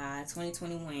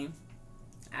 2021.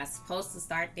 I was supposed to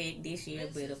start that this year,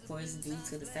 but of course, due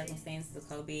to the circumstances of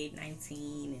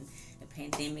COVID-19 and the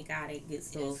pandemic, all that good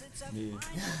stuff,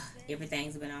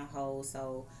 everything's been on hold.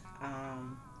 So I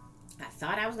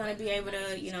thought I was going to be able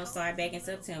to, start back in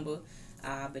September,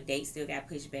 but dates still got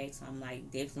pushed back. So I'm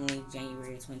like, definitely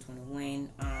January 2021.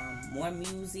 More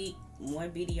music, more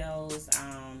videos.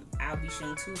 I'll be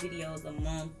shooting 2 videos a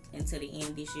month until the end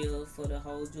of this year for the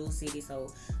whole Jewel City.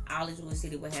 So all of Jewel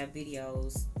City will have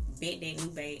videos. Bet that New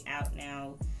Bae out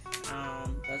now.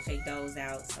 Go check those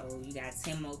out. So you got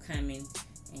 10 more coming,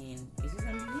 and it's just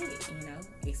gonna be it.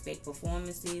 Expect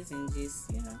performances and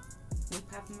just me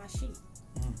popping my shit.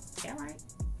 Yeah, right.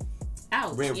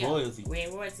 Oh, Red Royalty.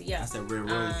 Red Royalty, yeah. I said Red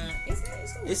Royalty. It's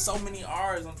cool. It's so many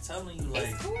R's, I'm telling you. Like,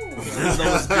 it's cool.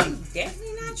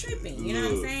 Definitely not tripping. You know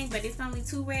what I'm saying? But it's only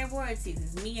 2 Red Royalties.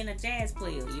 It's me and a jazz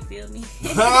player. You feel me?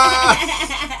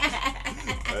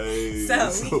 Hey,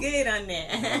 so we good on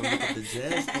that. The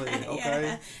jazz player. Okay.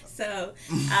 Yeah. So,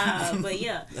 but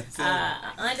yeah,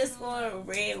 _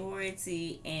 Red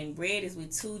Royalty, and Red is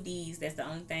with 2 D's. That's the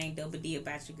only thing Double D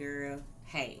about your girl.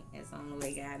 Hey, that's the only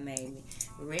way God made me.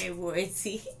 Red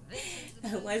Royalty.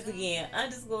 Once again,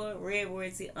 _ Red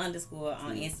Royalty _ on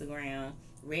Instagram.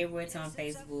 Red Royalty on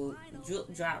Facebook.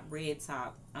 Drip Drop Red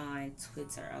Talk on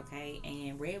Twitter, okay?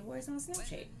 And Red Royalty on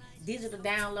Snapchat. Digital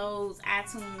downloads,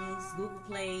 iTunes, Google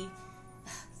Play,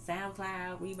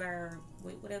 SoundCloud, Reverb,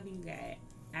 whatever you got.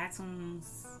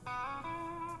 iTunes,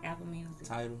 Apple Music.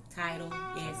 Tidal.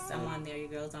 Yes, I'm on there. Your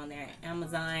girl's on there.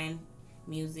 Amazon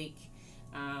Music.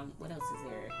 What else is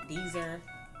there? Deezer,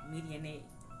 MediaNet.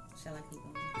 Shall I keep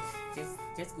on?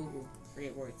 Just Google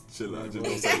Red Royalty. Shit, I just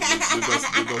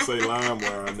don't say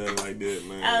LimeWire or nothing like that,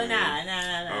 man. Oh, no.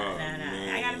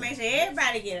 I gotta make sure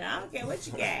everybody get it. I don't care what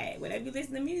you got. Whatever you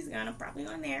listen to music on, I'm probably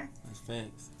on there. That's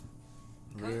facts.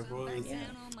 Red Royalty.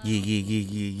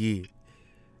 Yeah.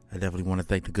 I definitely want to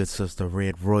thank the good sister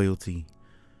Red Royalty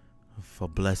for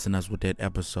blessing us with that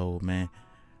episode, man.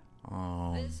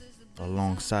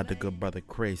 Alongside the good brother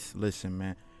Chris. Listen,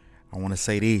 man, I want to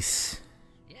say this.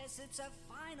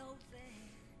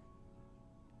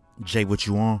 Jay, what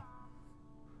you on?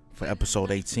 For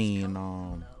episode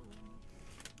 18,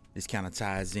 this kind of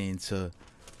ties into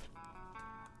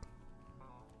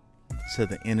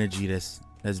the energy that's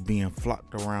being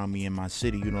flocked around me in my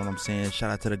city. You know what I'm saying?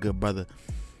 Shout out to the good brother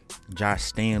Josh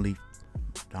Stanley,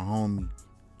 the homie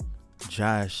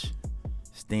Josh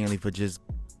Stanley, for just,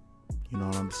 you know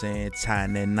what I'm saying,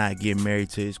 tying that knot, getting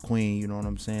married to his queen. You know what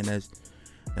I'm saying?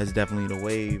 That's definitely the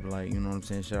wave. Like, you know what I'm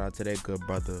saying? Shout out to that good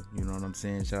brother. You know what I'm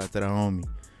saying? Shout out to the homie.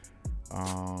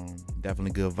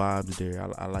 Definitely good vibes there.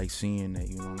 I like seeing that.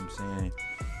 You know what I'm saying?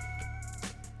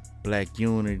 Black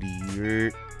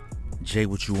unity. Jay,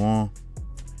 what you on?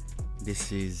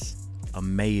 This is a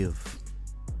Maeve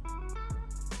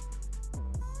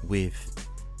with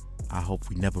I Hope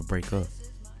We Never Break Up,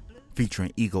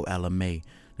 featuring Ego LMA.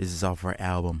 This is off her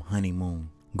album Honeymoon.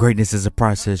 Greatness is a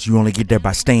process. You only get there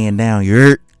by staying down. You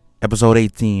heard? Episode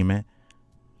 18, man.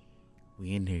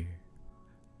 We in here.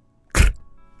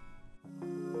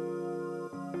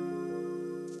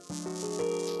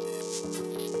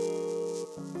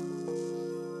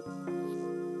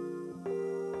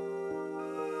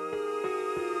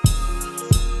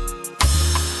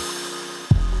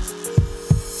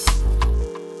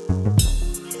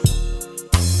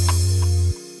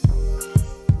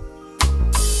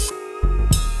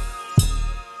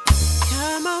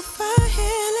 Come on, fire,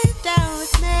 hill it down.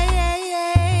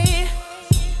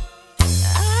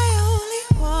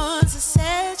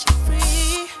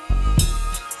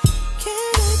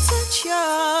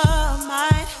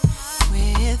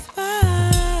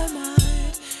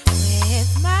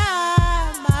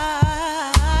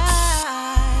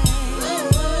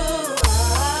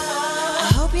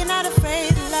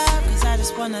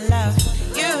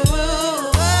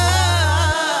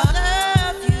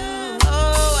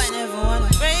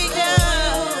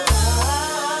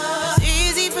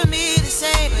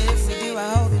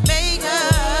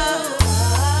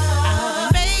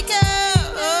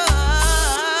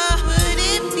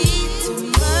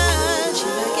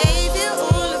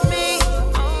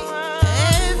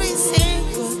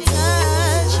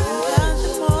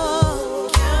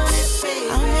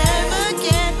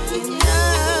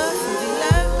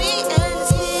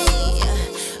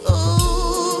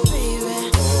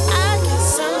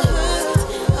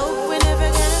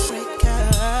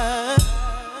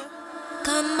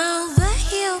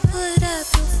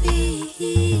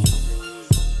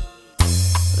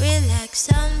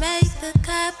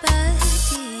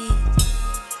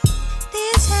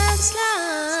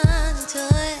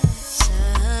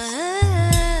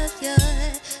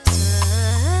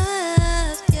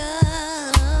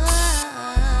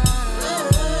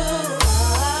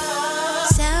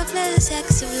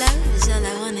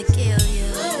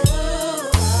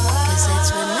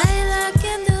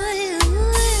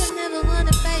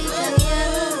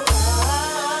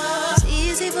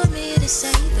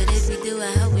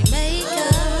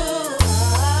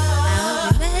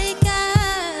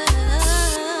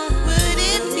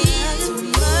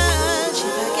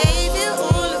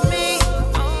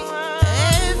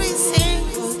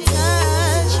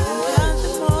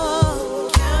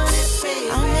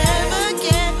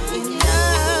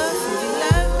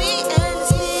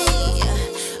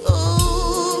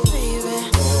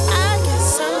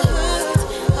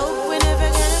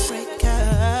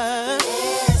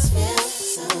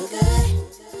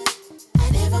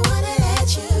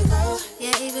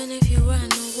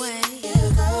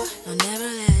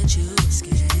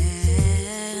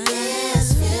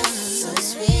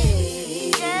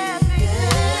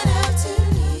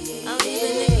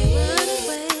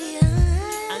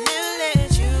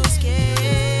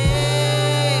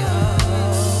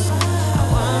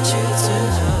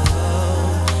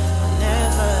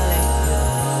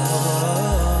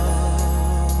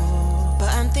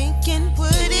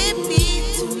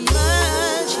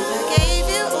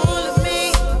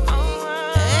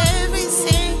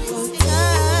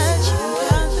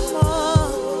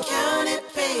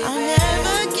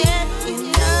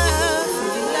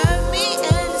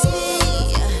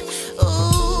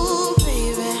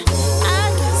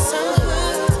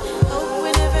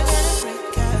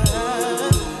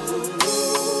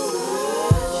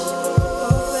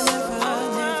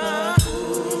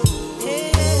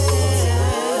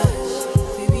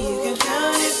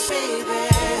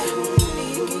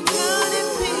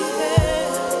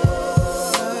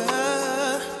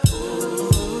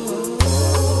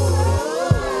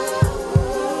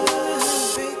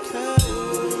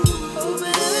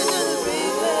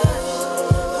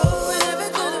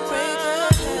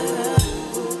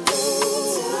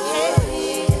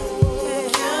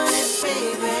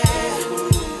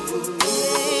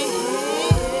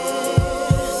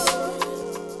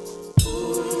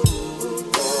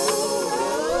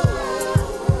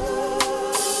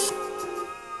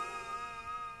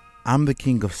 I'm the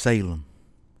king of Salem,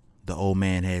 the old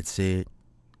man had said.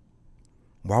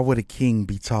 Why would a king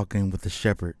be talking with a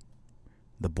shepherd?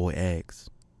 The boy asked,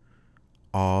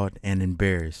 awed and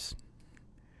embarrassed.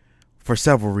 For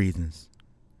several reasons.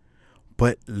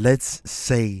 But let's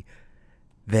say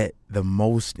that the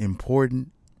most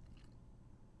important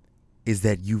is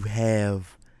that you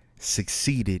have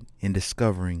succeeded in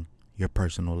discovering your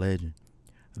personal legend.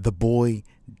 The boy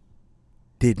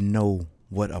didn't know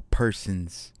what a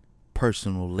person's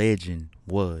personal legend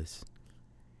was.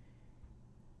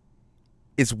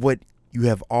 It's what you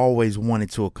have always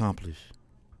wanted to accomplish.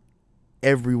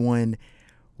 Everyone,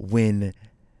 when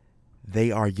they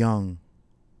are young,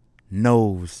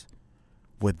 knows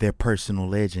what their personal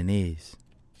legend is.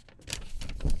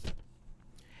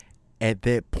 At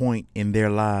that point in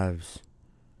their lives,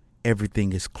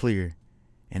 everything is clear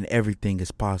and everything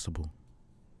is possible.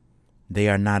 They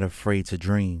are not afraid to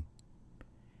dream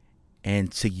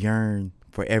and to yearn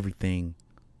for everything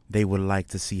they would like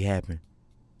to see happen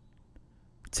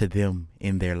to them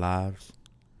in their lives.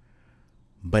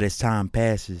 But as time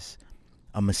passes,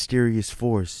 a mysterious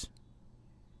force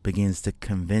begins to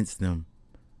convince them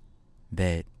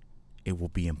that it will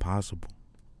be impossible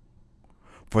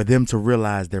for them to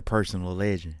realize their personal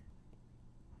legend.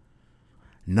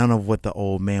 None of what the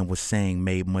old man was saying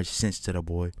made much sense to the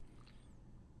boy,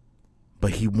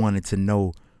 but he wanted to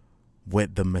know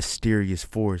what the mysterious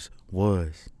force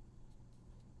was.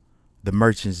 The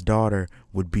merchant's daughter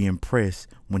would be impressed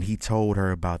when he told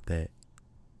her about that.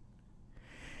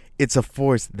 It's a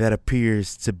force that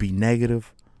appears to be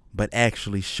negative, but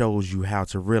actually shows you how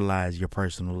to realize your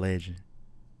personal legend.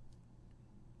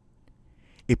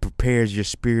 It prepares your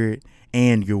spirit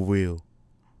and your will,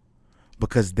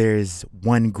 because there is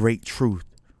one great truth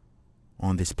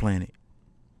on this planet.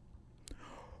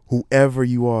 Whoever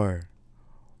you are,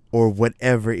 or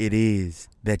whatever it is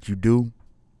that you do,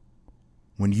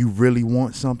 when you really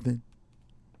want something,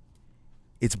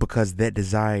 it's because that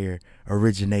desire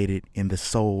originated in the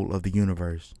soul of the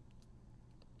universe.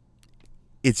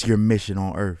 It's your mission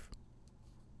on earth.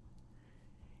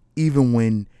 Even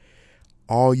when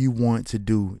all you want to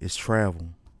do is travel,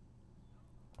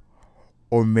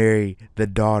 or marry the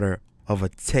daughter of a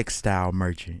textile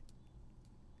merchant.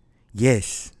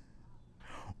 Yes,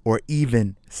 or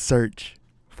even search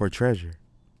for treasure.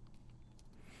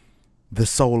 The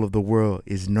soul of the world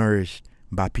is nourished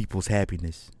by people's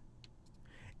happiness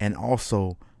and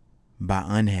also by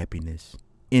unhappiness,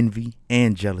 envy,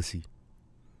 and jealousy.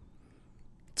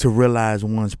 To realize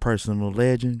one's personal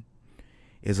legend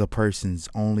is a person's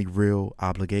only real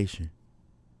obligation.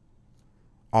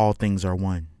 All things are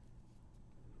one.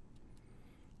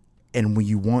 And when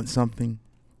you want something,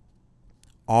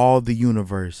 all the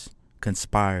universe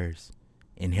conspires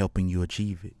in helping you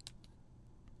achieve it.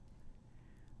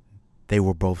 They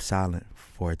were both silent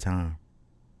for a time,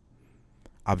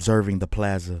 observing the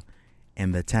plaza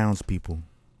and the townspeople.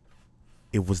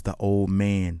 It was the old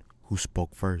man who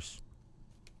spoke first.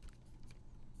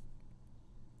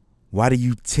 Why do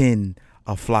you tend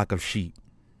a flock of sheep?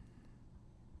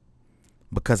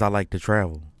 Because I like to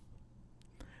travel.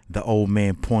 The old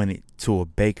man pointed to a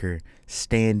baker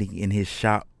standing in his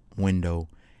shop window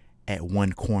at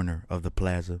one corner of the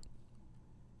plaza.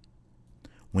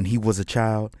 When he was a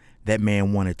child, that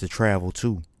man wanted to travel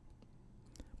too.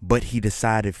 But he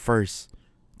decided first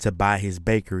to buy his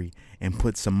bakery and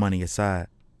put some money aside.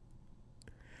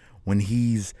 When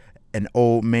he's an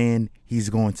old man, he's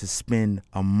going to spend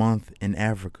a month in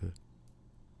Africa.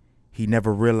 He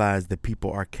never realized that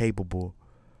people are capable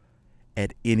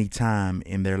at any time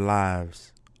in their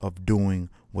lives of doing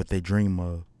what they dream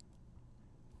of.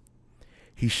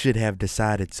 He should have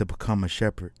decided to become a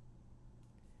shepherd,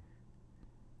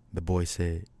 the boy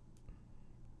said.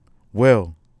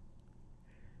 Well,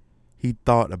 he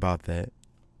thought about that,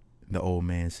 the old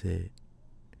man said.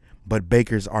 But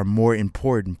bakers are more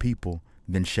important people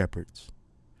than shepherds.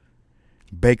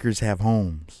 Bakers have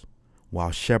homes,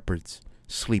 while shepherds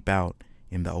sleep out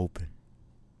in the open.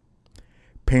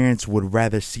 Parents would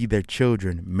rather see their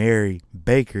children marry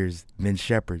bakers than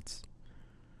shepherds.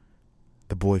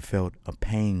 The boy felt a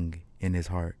pang in his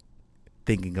heart,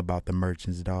 thinking about the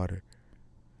merchant's daughter.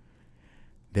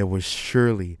 There was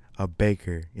surely a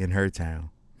baker in her town.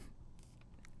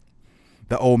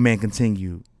 The old man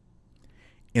continued,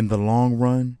 in the long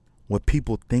run, what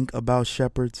people think about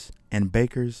shepherds and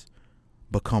bakers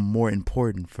become more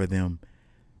important for them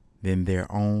than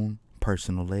their own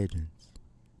personal legends.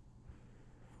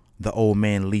 The old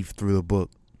man leafed through the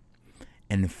book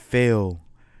and fell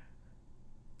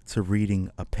to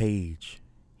reading a page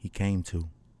he came to.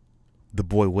 The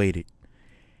boy waited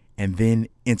and then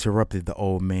interrupted the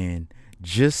old man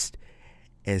just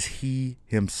as he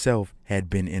himself had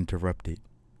been interrupted.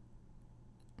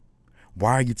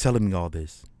 Why are you telling me all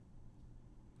this?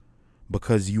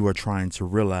 Because you are trying to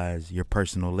realize your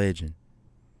personal legend,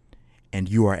 and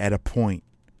you are at a point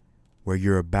where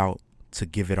you're about to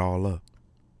give it all up.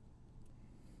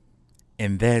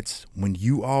 And that's when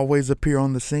you always appear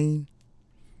on the scene.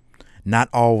 Not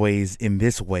always in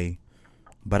this way,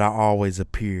 but I always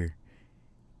appear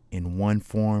in one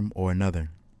form or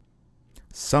another.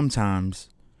 Sometimes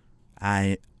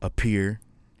I appear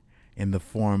in the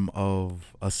form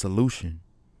of a solution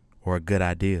or a good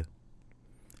idea.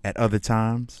 At other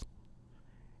times,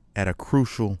 at a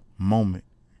crucial moment,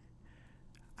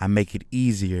 I make it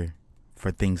easier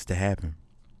for things to happen.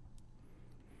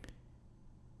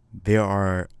 There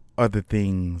are other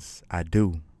things I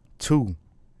do too,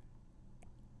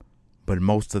 but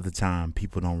most of the time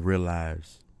people don't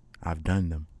realize I've done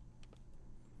them.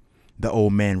 The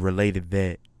old man related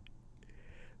that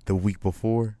the week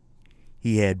before,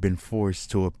 he had been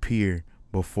forced to appear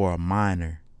before a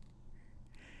miner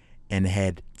and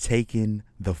had taken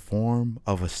the form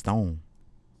of a stone.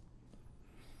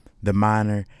 The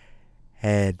miner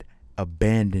had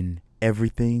abandoned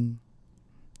everything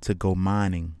to go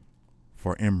mining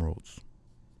for emeralds.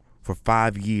 For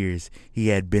 5 years, he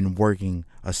had been working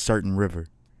a certain river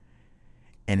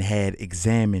and had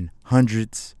examined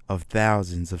hundreds of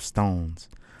thousands of stones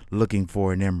looking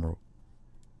for an emerald.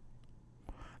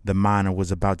 The miner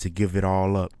was about to give it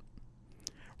all up.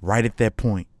 Right at that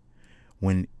point,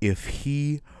 when if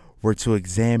he were to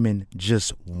examine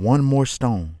just one more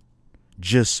stone,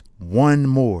 just one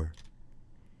more,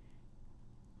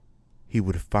 he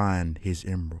would find his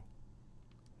emerald.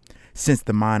 Since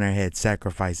the miner had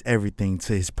sacrificed everything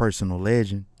to his personal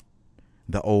legend,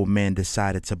 the old man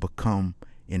decided to become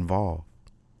involved.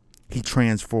 He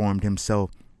transformed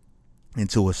himself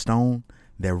into a stone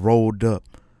that rolled up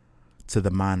to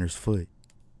the miner's foot.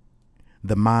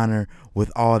 The miner,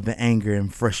 with all the anger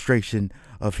and frustration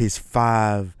of his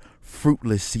 5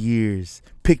 fruitless years,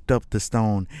 picked up the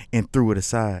stone and threw it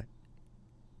aside.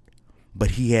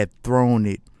 But he had thrown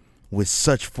it with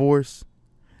such force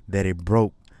that it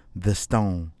broke the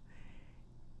stone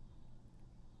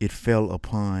it fell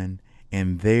upon,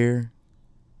 and there,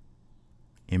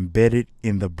 embedded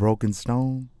in the broken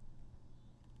stone,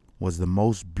 was the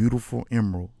most beautiful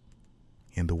emerald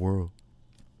in the world.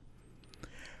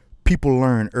 People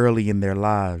learn early in their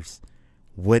lives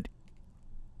what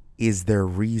is their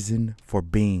reason for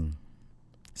being,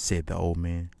 said the old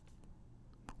man,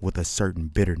 with a certain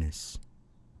bitterness.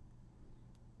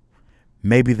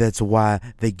 Maybe that's why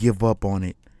they give up on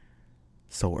it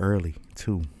so early,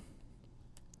 too.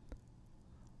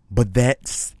 But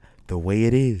that's the way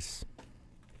it is.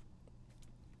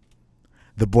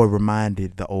 The boy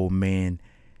reminded the old man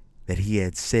that he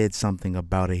had said something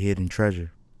about a hidden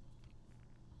treasure.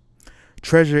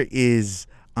 Treasure is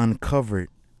uncovered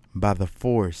by the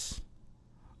force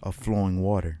of flowing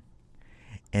water,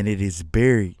 and it is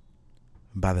buried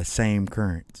by the same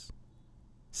currents,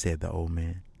 said the old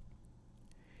man.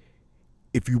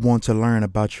 If you want to learn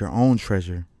about your own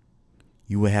treasure,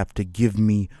 you will have to give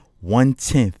me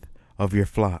 1/10 of your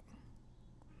flock.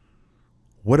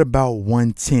 What about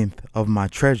 1/10 of my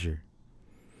treasure?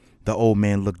 The old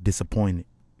man looked disappointed.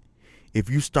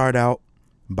 If you start out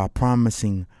by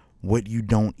promising what you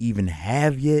don't even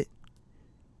have yet,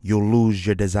 you'll lose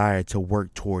your desire to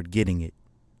work toward getting it.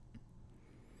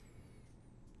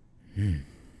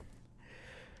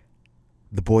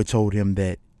 The boy told him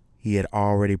that he had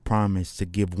already promised to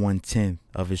give 1/10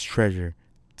 of his treasure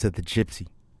to the gypsy.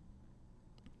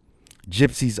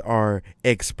 Gypsies are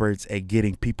experts at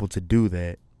getting people to do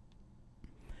that,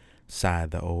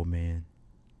 sighed the old man.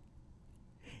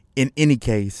 In any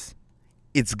case,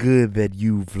 it's good that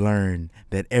you've learned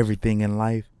that everything in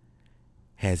life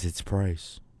has its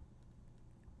price.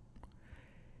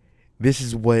 This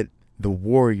is what the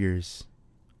warriors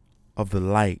of the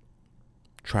light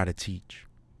try to teach.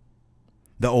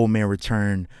 The old man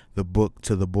returned the book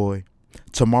to the boy.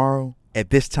 Tomorrow, at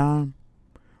this time,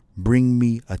 bring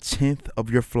me 1/10 of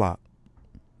your flock,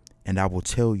 and I will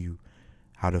tell you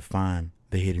how to find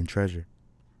the hidden treasure.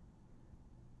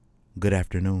 Good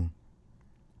afternoon.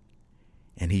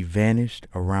 And he vanished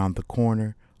around the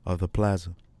corner of the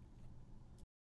plaza.